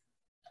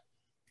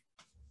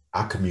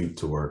I commute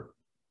to work.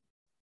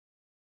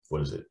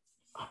 What is it?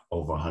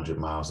 Over 100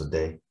 miles a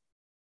day.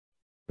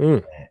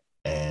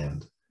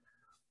 And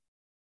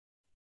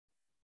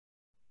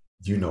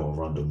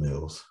Arundel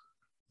Mills.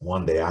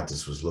 One day I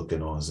just was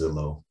looking on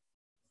Zillow.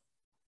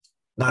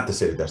 Not to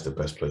say that that's the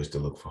best place to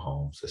look for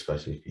homes,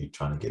 especially if you're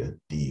trying to get a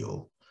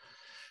deal.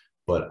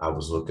 But I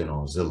was looking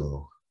on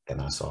Zillow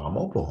and I saw a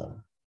mobile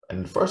home.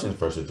 And the first thing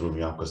it threw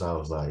me off because I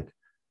was like,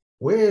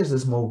 where is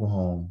this mobile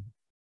home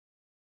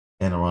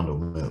in Arundel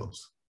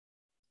Mills?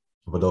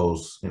 For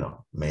those,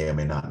 may or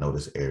may not know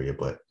this area,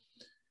 but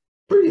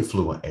pretty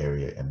affluent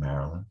area in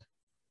Maryland.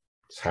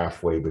 It's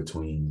halfway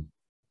between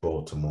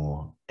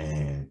Baltimore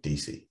and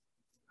DC.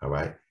 All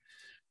right.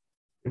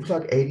 It was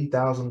like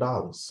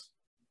 $80,000.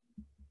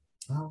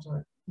 I was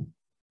like,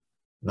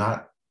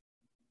 not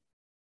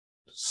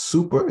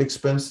super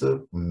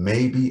expensive,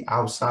 maybe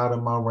outside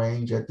of my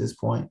range at this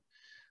point,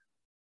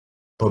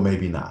 but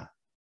maybe not.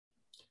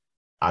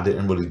 I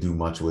didn't really do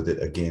much with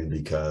it, again,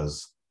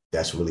 because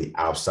that's really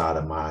outside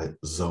of my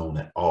zone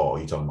at all.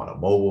 You're talking about a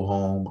mobile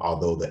home,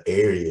 although the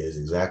area is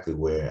exactly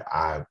where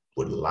I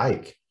would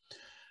like.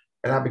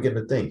 And I began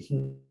to think,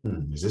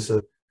 is this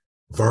a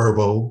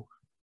Verbo,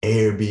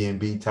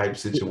 Airbnb type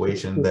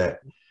situation that,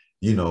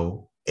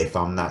 if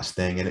I'm not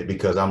staying in it,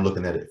 because I'm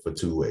looking at it for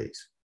two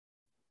ways.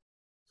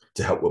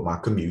 To help with my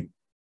commute,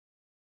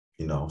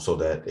 so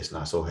that it's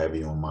not so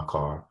heavy on my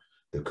car,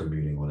 the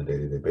commuting on a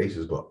day-to-day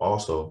basis, but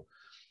also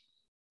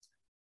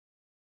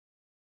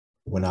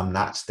when I'm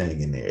not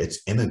staying in there,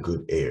 it's in a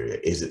good area.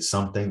 Is it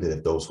something that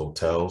if those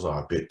hotels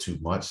are a bit too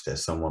much, that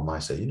someone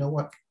might say, you know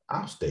what,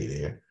 I'll stay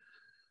there.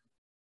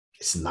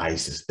 It's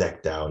nice, it's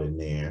decked out in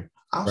there.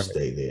 I'll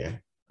stay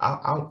there.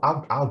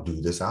 I'll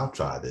do this. I'll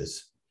try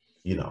this.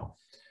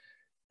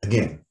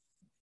 Again,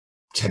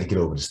 trying to get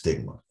over the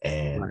stigma.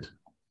 And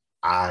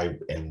I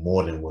am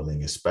more than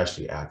willing,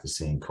 especially after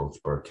seeing Coach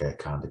Burkett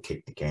kind of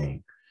kick the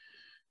game,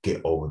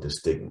 get over the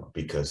stigma,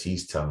 because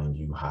he's telling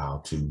you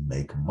how to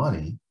make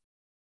money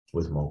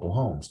with mobile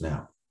homes.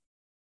 Now,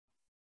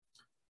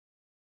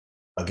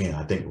 again,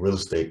 I think real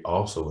estate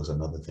also is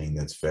another thing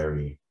that's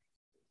very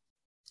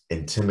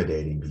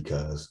intimidating,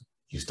 because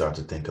you start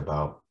to think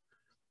about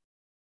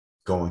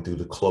going through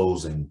the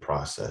closing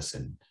process,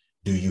 and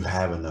do you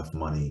have enough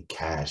money,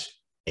 cash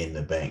in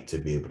the bank to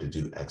be able to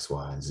do X,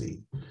 Y, and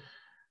Z?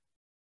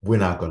 We're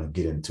not going to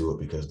get into it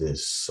because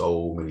there's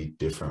so many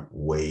different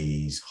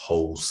ways,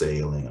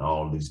 wholesaling,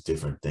 all these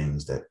different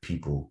things that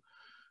people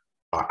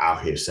are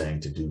out here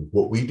saying to do.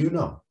 What we do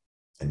know,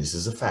 and this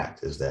is a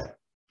fact, is that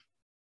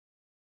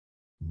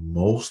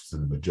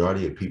the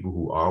majority of people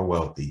who are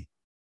wealthy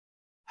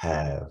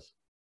have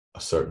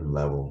a certain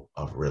level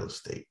of real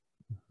estate.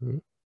 Mm-hmm.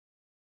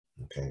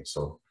 Okay,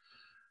 so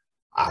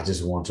I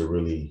just want to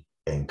really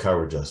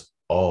encourage us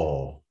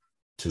all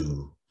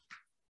to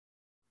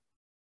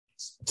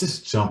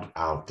just jump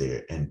out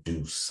there and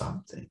do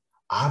something.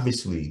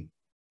 Obviously,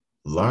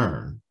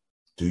 learn,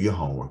 do your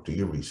homework, do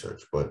your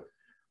research, but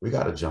we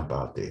got to jump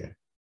out there.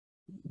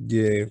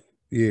 Yeah,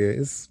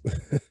 it's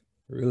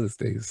real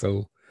estate.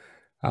 So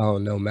I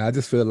don't know, man. I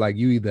just feel like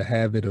you either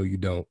have it or you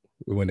don't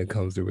when it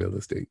comes to real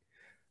estate.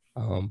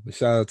 But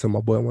shout out to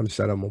my boy. I want to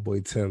shout out my boy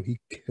Tim. He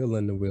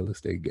killing the real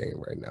estate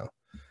game right now.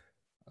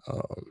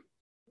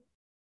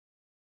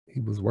 He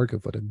was working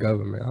for the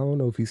government. I don't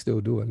know if he's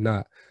still doing or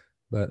not,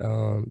 but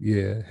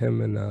yeah,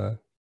 him and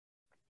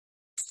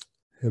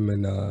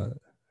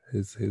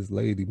his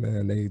lady,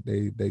 man,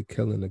 they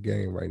killing the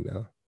game right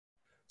now.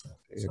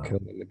 They're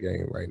killing the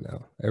game right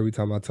now. Every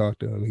time I talk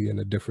to him, he in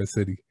a different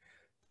city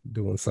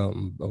doing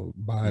something, or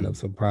buying up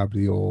some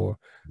property, or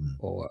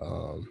what's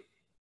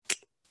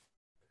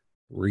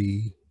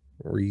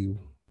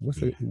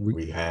it?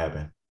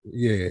 Rehabbing.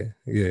 Yeah.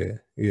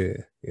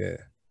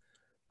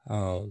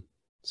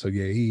 So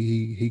yeah,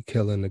 he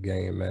killing the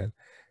game, man.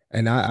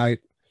 And I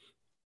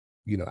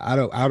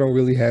don't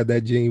really have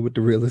that gene with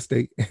the real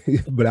estate,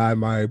 but I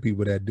admire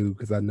people that do,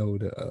 because I know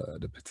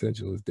the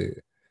potential is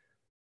there.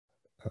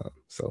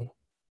 So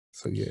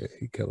yeah,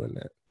 he killing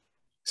that.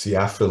 See,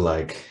 I feel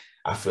like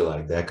I feel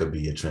like that could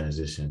be a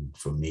transition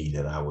for me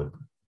that I would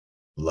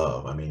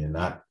love. I mean, and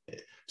not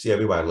see,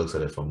 everybody looks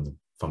at it from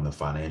the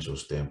financial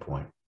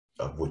standpoint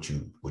of what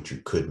you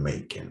could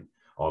make and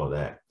all of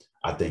that.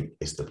 I think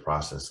it's the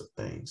process of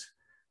things.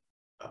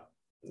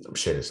 I'm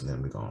share this and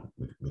then we're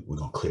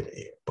gonna clear the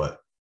air. But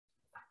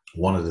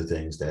one of the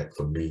things that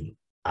for me,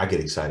 I get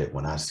excited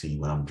when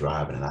I'm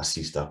driving and I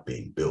see stuff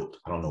being built.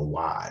 I don't know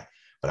why,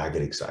 but I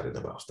get excited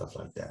about stuff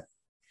like that.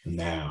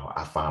 Now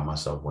I find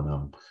myself when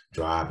I'm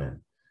driving,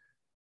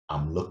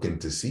 I'm looking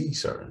to see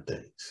certain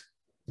things.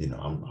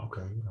 I'm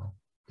okay,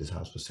 this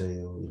house for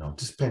sale,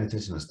 just paying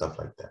attention to stuff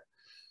like that.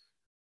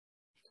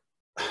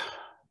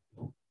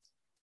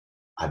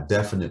 I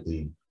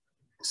definitely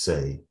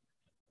say,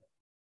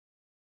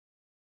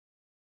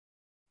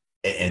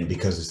 and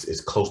because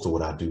it's close to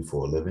what I do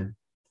for a living,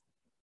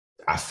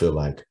 I feel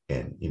like,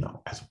 and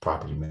as a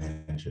property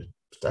manager,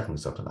 it's definitely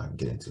something I can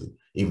get into,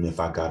 even if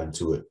I got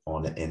into it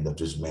on the end of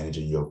just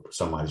managing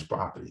somebody's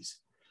properties,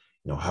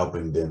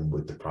 helping them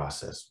with the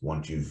process.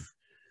 Once you've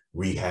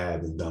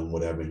rehabbed and done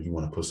whatever, and you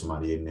want to put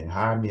somebody in there,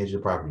 hire me as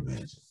your property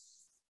manager.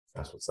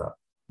 That's what's up.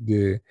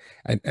 Yeah.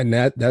 And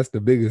that's the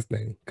biggest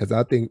thing. Because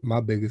I think my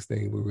biggest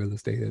thing with real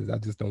estate is I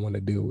just don't want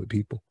to deal with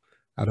people.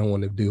 I don't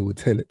want to deal with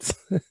tenants,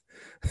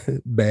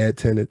 bad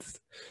tenants.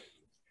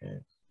 Yeah.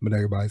 But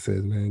everybody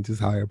says, man,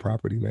 just hire a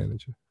property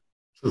manager.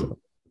 True.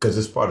 Because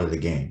it's part of the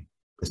game.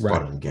 It's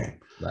part of the game.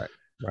 Right.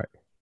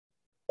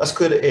 Let's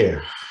clear the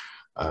air.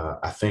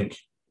 I think,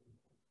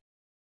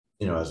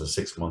 as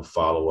a 6-month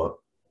follow-up,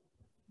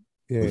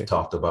 we've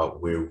talked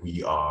about where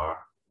we are,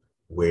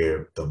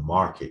 where the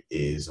market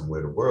is, and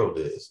where the world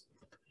is.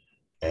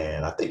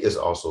 And I think it's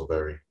also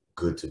very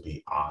good to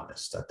be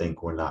honest. I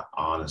think we're not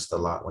honest a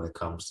lot when it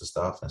comes to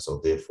stuff. And so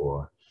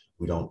therefore,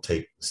 we don't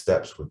take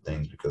steps with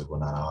things because we're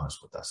not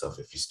honest with ourselves.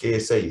 If you're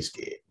scared, say you're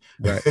scared.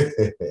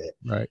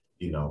 Right.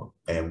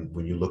 And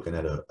when you're looking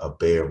at a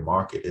bear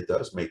market, it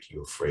does make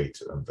you afraid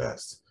to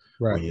invest.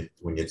 Right.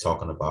 When you're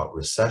talking about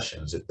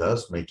recessions, it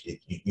does make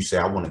you say,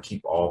 I want to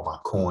keep all my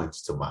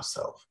coins to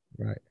myself.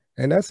 Right.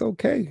 And that's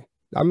okay.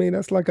 I mean,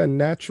 that's like a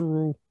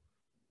natural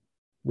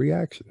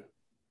reaction.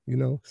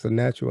 It's a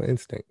natural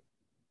instinct.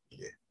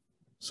 Yeah.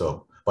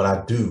 So,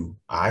 but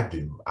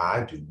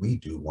we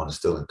do want to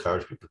still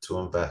encourage people to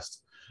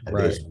invest. And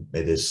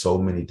there's so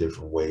many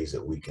different ways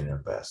that we can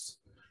invest.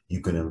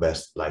 You can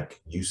invest,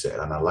 like you said,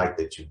 and I like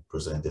that you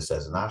present this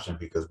as an option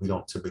because we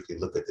don't typically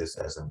look at this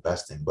as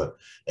investing, but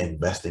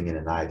investing in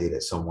an idea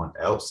that someone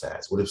else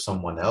has. What if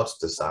someone else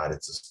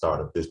decided to start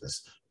a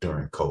business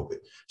during COVID?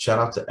 Shout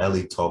out to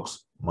Ellie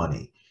Talks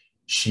Money.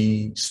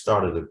 She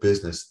started a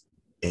business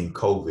in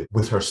COVID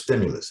with her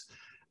stimulus.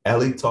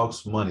 Ellie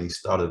Talks Money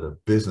started a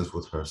business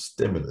with her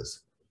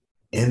stimulus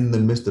in the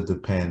midst of the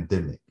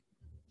pandemic.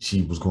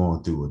 She was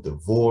going through a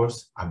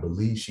divorce. I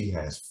believe she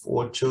has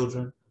 4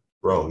 children.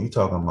 Bro, you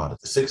talking about a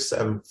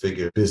 6-7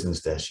 figure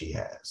business that she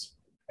has.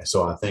 And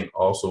so I think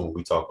also when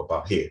we talk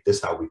about this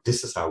is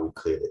how we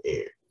clear the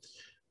air.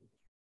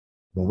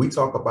 When we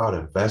talk about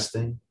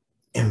investing,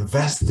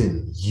 invest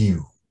in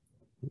you.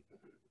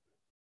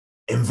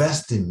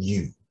 Invest in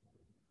you.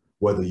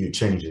 Whether you're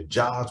changing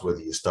jobs, whether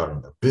you're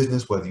starting a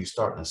business, whether you're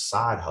starting a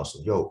side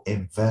hustle,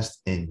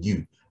 invest in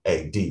you.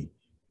 Hey, D,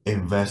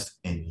 invest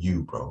in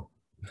you, bro.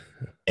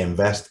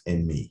 Invest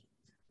in me.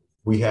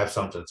 We have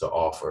something to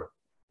offer.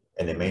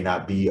 And it may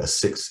not be a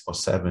 6 or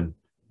 7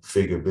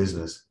 figure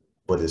business,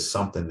 but it's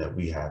something that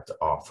we have to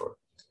offer.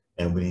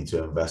 And we need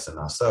to invest in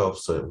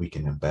ourselves so that we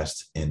can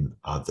invest in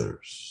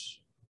others.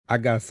 I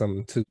got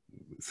something too.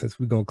 Since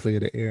we're going to clear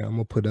the air, I'm going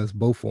to put us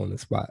both on the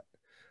spot.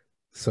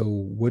 So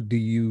where do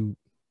you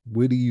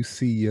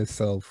see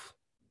yourself?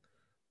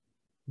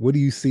 What do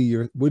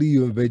you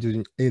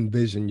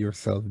envision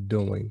yourself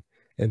doing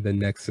in the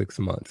next 6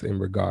 months in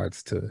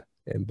regards to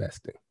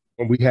investing?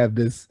 When we have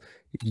this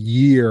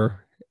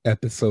year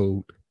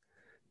episode,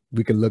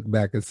 we can look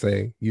back and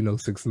say,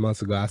 6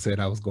 months ago, I said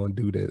I was going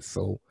to do this.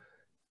 So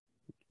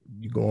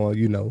you go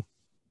on,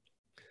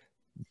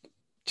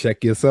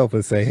 check yourself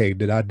and say, hey,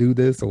 did I do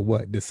this or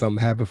what? Did something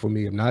happen for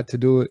me not to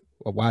do it?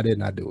 Or why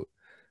didn't I do it?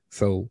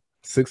 So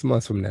 6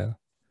 months from now,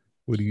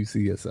 where do you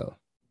see yourself?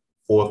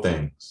 4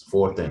 things.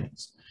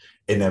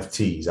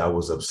 NFTs. I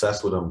was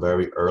obsessed with them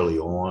very early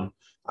on.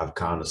 I've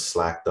kind of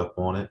slacked up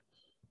on it.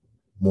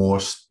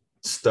 More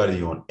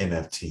study on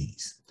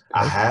NFTs.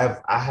 Okay.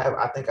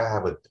 I think I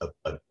have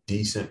a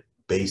decent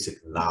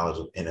basic knowledge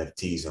of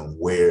NFTs and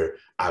where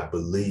I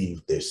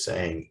believe they're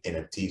saying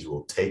NFTs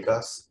will take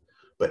us,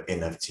 but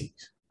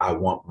NFTs. I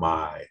want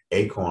my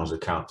Acorns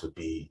account to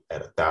be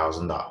at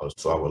 $1,000.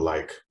 So I would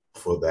like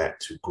for that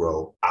to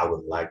grow. I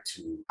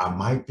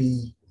might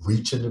be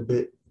reaching a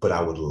bit, but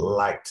I would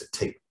like to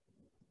take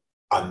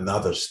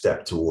another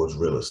step towards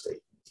real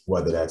estate,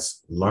 whether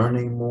that's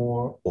learning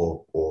more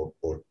or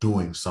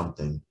doing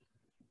something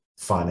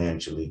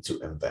financially to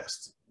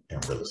invest in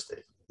real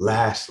estate.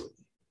 Lastly,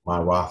 my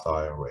Roth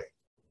IRA.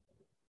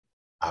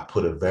 I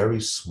put a very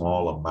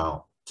small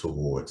amount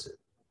towards it.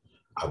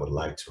 I would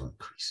like to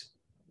increase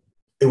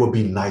it. It would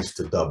be nice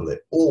to double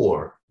it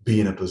or be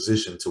in a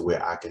position to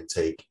where I can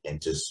take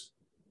and just,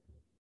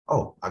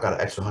 oh, I got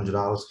an extra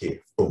 $100 here.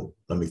 Boom.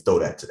 Let me throw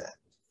that to that.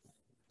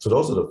 So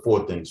those are the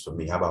 4 things for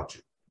me. How about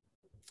you?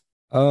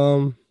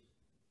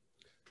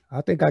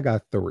 I think I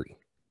got 3.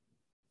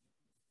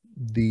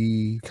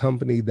 The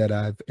company that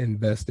I've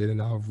invested in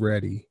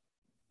already,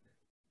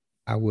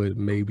 I would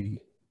maybe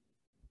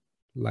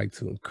like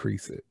to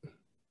increase it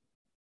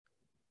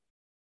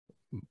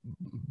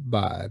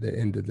by the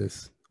end of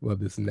this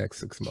next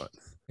 6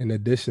 months. In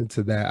addition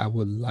to that, I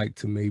would like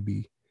to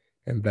maybe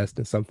invest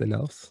in something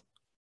else,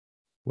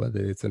 whether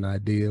it's an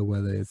idea,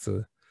 whether it's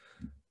a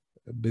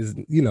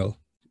business,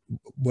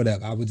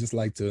 whatever. I would just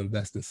like to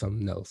invest in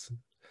something else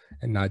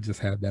and not just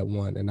have that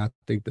one. And I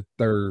think the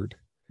third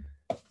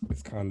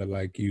is kind of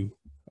like you.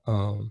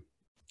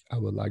 I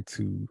would like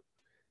to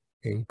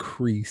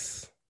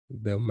increase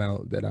the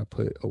amount that I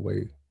put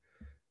away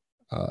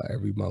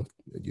every month,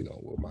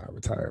 with my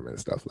retirement and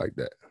stuff like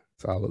that.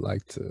 So I would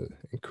like to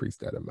increase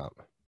that amount.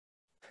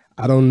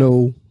 I don't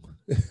know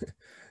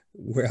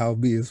where I'll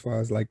be as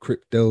far as like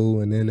crypto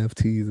and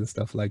NFTs and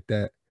stuff like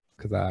that,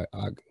 because I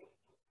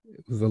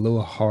it was a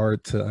little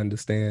hard to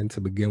understand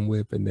to begin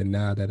with, and then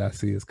now that I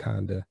see it's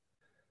kind of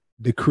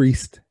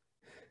decreased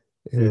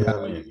in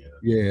value.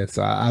 Yeah,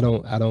 so I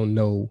don't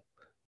know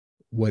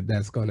what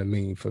that's going to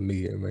mean for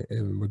me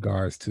in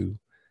regards to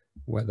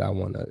whether I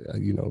want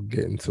to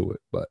get into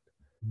it, but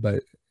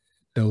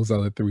those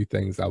are the 3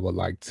 things I would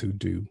like to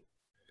do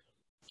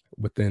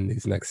within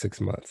these next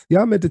 6 months.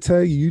 Yeah, I meant to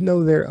tell you,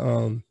 there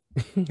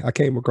I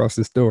came across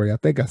this story. I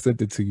think I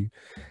sent it to you.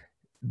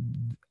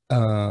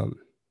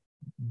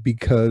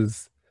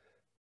 Because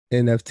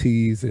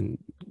NFTs and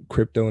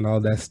crypto and all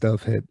that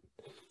stuff had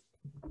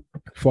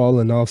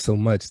fallen off so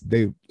much,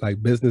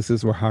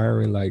 businesses were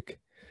hiring like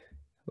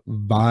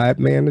vibe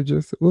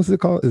managers. What's it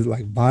called? It's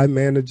like vibe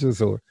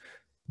managers, or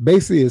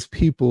basically it's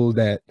people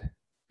that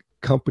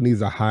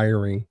companies are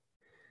hiring.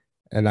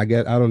 And I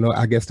don't know,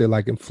 I guess they're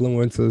like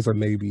influencers, or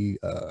maybe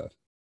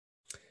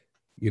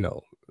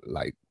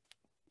like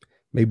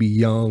maybe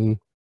young,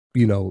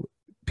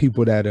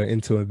 people that are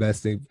into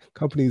investing.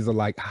 Companies are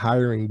like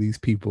hiring these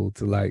people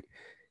to like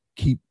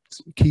keep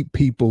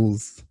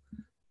people's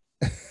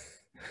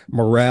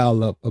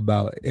morale up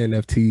about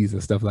NFTs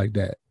and stuff like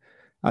that.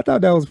 I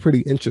thought that was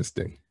pretty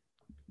interesting.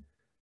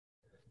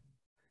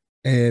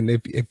 And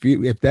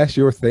if that's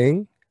your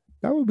thing,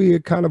 that would be a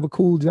kind of a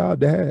cool job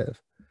to have.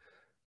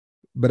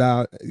 But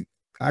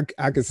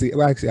I could see,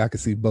 well, actually I could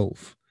see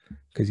both,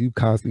 because you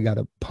constantly got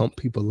to pump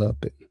people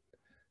up and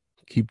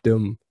keep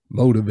them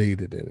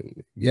motivated.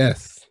 And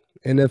yes,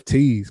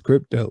 NFTs,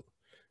 crypto.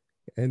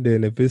 And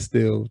then if it's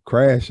still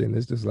crashing,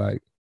 it's just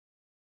like,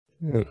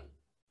 you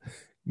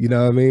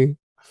know what I mean?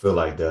 I feel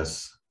like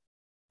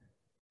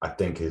I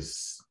think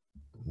it's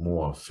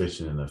more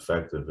efficient and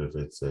effective if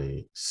it's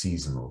a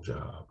seasonal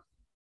job.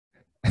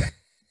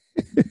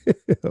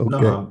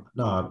 Okay.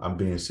 No, I'm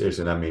being serious.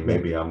 And I mean,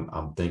 maybe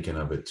I'm thinking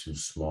of it too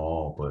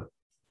small, but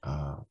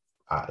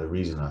the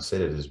reason I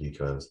said it is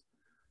because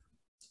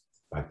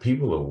like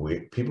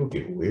people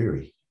get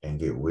weary and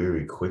get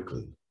weary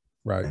quickly.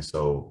 Right. And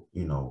so,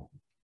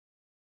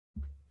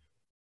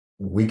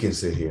 we can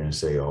sit here and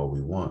say all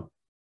we want,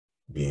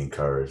 be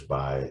encouraged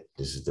by it.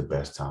 This is the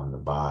best time to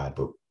buy.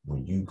 But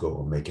when you go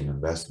and make an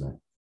investment,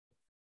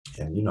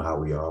 and you know how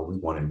we are, we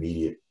want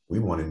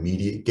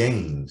immediate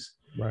gains.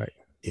 Right.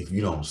 If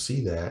you don't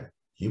see that,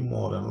 you're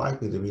more than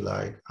likely to be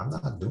like, I'm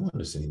not doing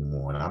this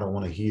anymore. And I don't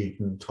want to hear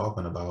you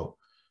talking about,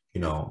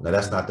 now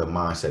that's not the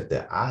mindset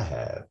that I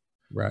have.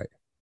 Right.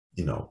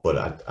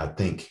 But I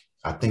think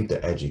the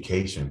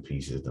education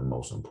piece is the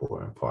most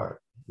important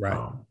part.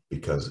 Right.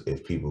 Because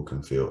if people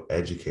can feel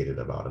educated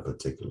about a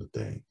particular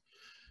thing,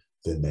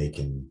 then they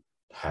can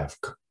have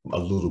a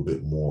little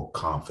bit more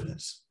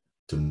confidence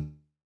to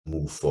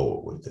move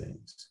forward with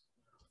things.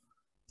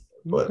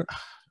 But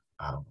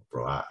I don't know,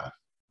 bro.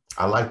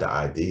 I like the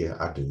idea.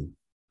 I do.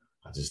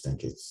 I just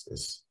think it's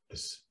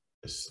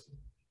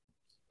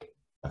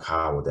like,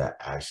 how would that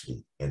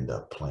actually end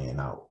up playing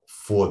out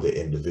for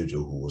the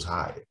individual who was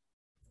hired?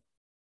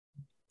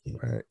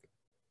 Right.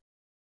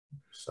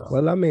 So,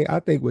 well, I mean, I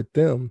think with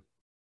them,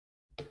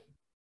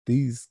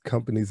 these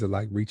companies are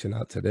like reaching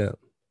out to them.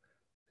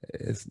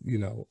 It's,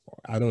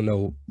 I don't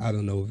know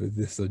if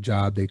this is a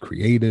job they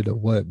created or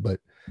what, but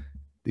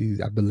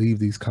I believe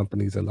these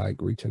companies are like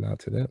reaching out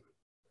to them.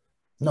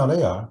 No,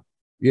 they are.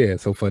 Yeah.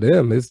 So for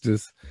them, it's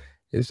just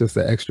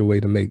an extra way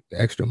to make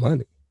extra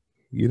money.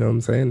 You know what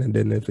I'm saying? And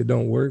then if it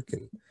don't work,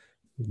 and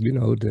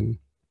then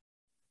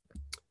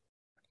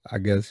I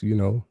guess,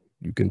 you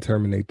can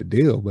terminate the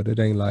deal, but it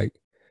ain't like,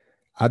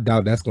 I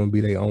doubt that's going to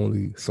be their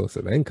only source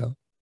of income.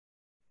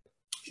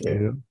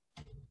 Yeah.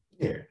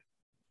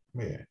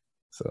 Yeah.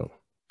 So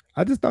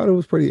I just thought it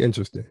was pretty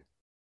interesting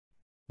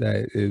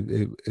that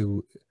it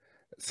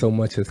so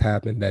much has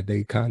happened that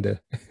they kind of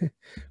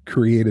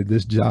created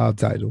this job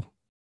title.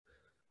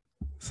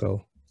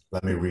 So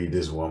let me read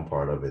this one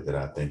part of it that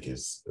I think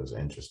is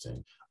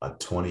interesting. A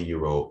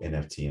 20-year-old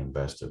NFT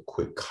investor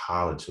quit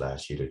college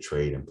last year to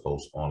trade and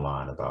post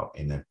online about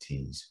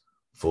NFTs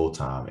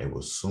full-time and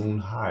was soon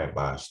hired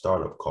by a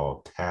startup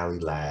called Tally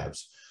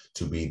Labs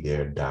to be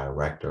their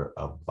director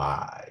of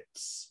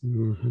vibes.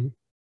 Mm-hmm.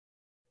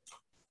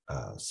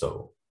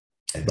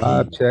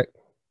 And check.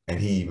 And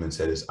he even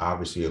said it's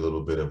obviously a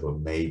little bit of a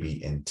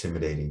maybe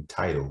intimidating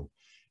title,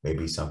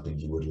 maybe something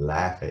you would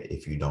laugh at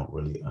if you don't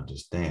really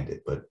understand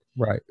it. But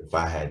right, if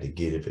I had to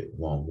give it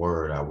one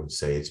word, I would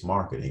say it's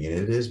marketing, and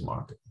it is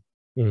marketing.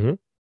 Mm-hmm.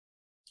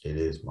 It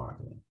is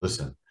marketing.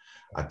 Listen,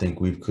 I think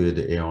we've cleared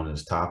the air on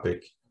this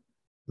topic.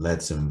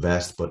 Let's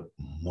invest, but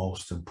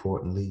most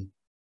importantly,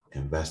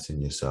 invest in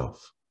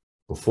yourself.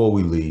 Before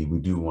we leave, we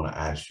do want to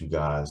ask you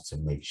guys to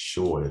make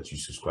sure that you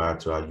subscribe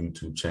to our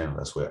YouTube channel.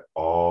 That's where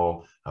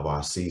all of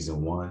our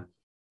season 1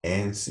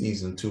 and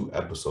season 2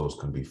 episodes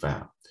can be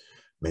found.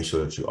 Make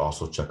sure that you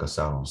also check us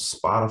out on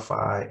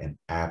Spotify and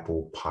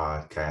Apple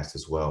Podcasts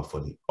as well for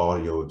the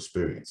audio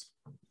experience.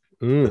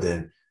 But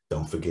then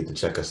don't forget to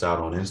check us out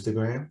on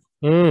Instagram.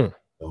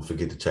 Don't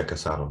forget to check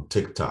us out on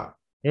TikTok.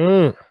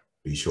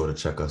 Be sure to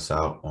check us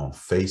out on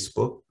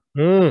Facebook.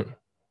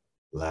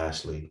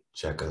 Lastly,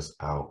 check us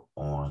out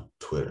on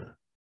Twitter.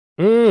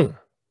 We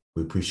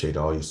appreciate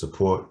all your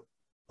support,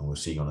 and we'll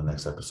see you on the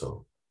next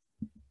episode.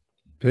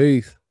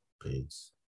 Peace. Peace.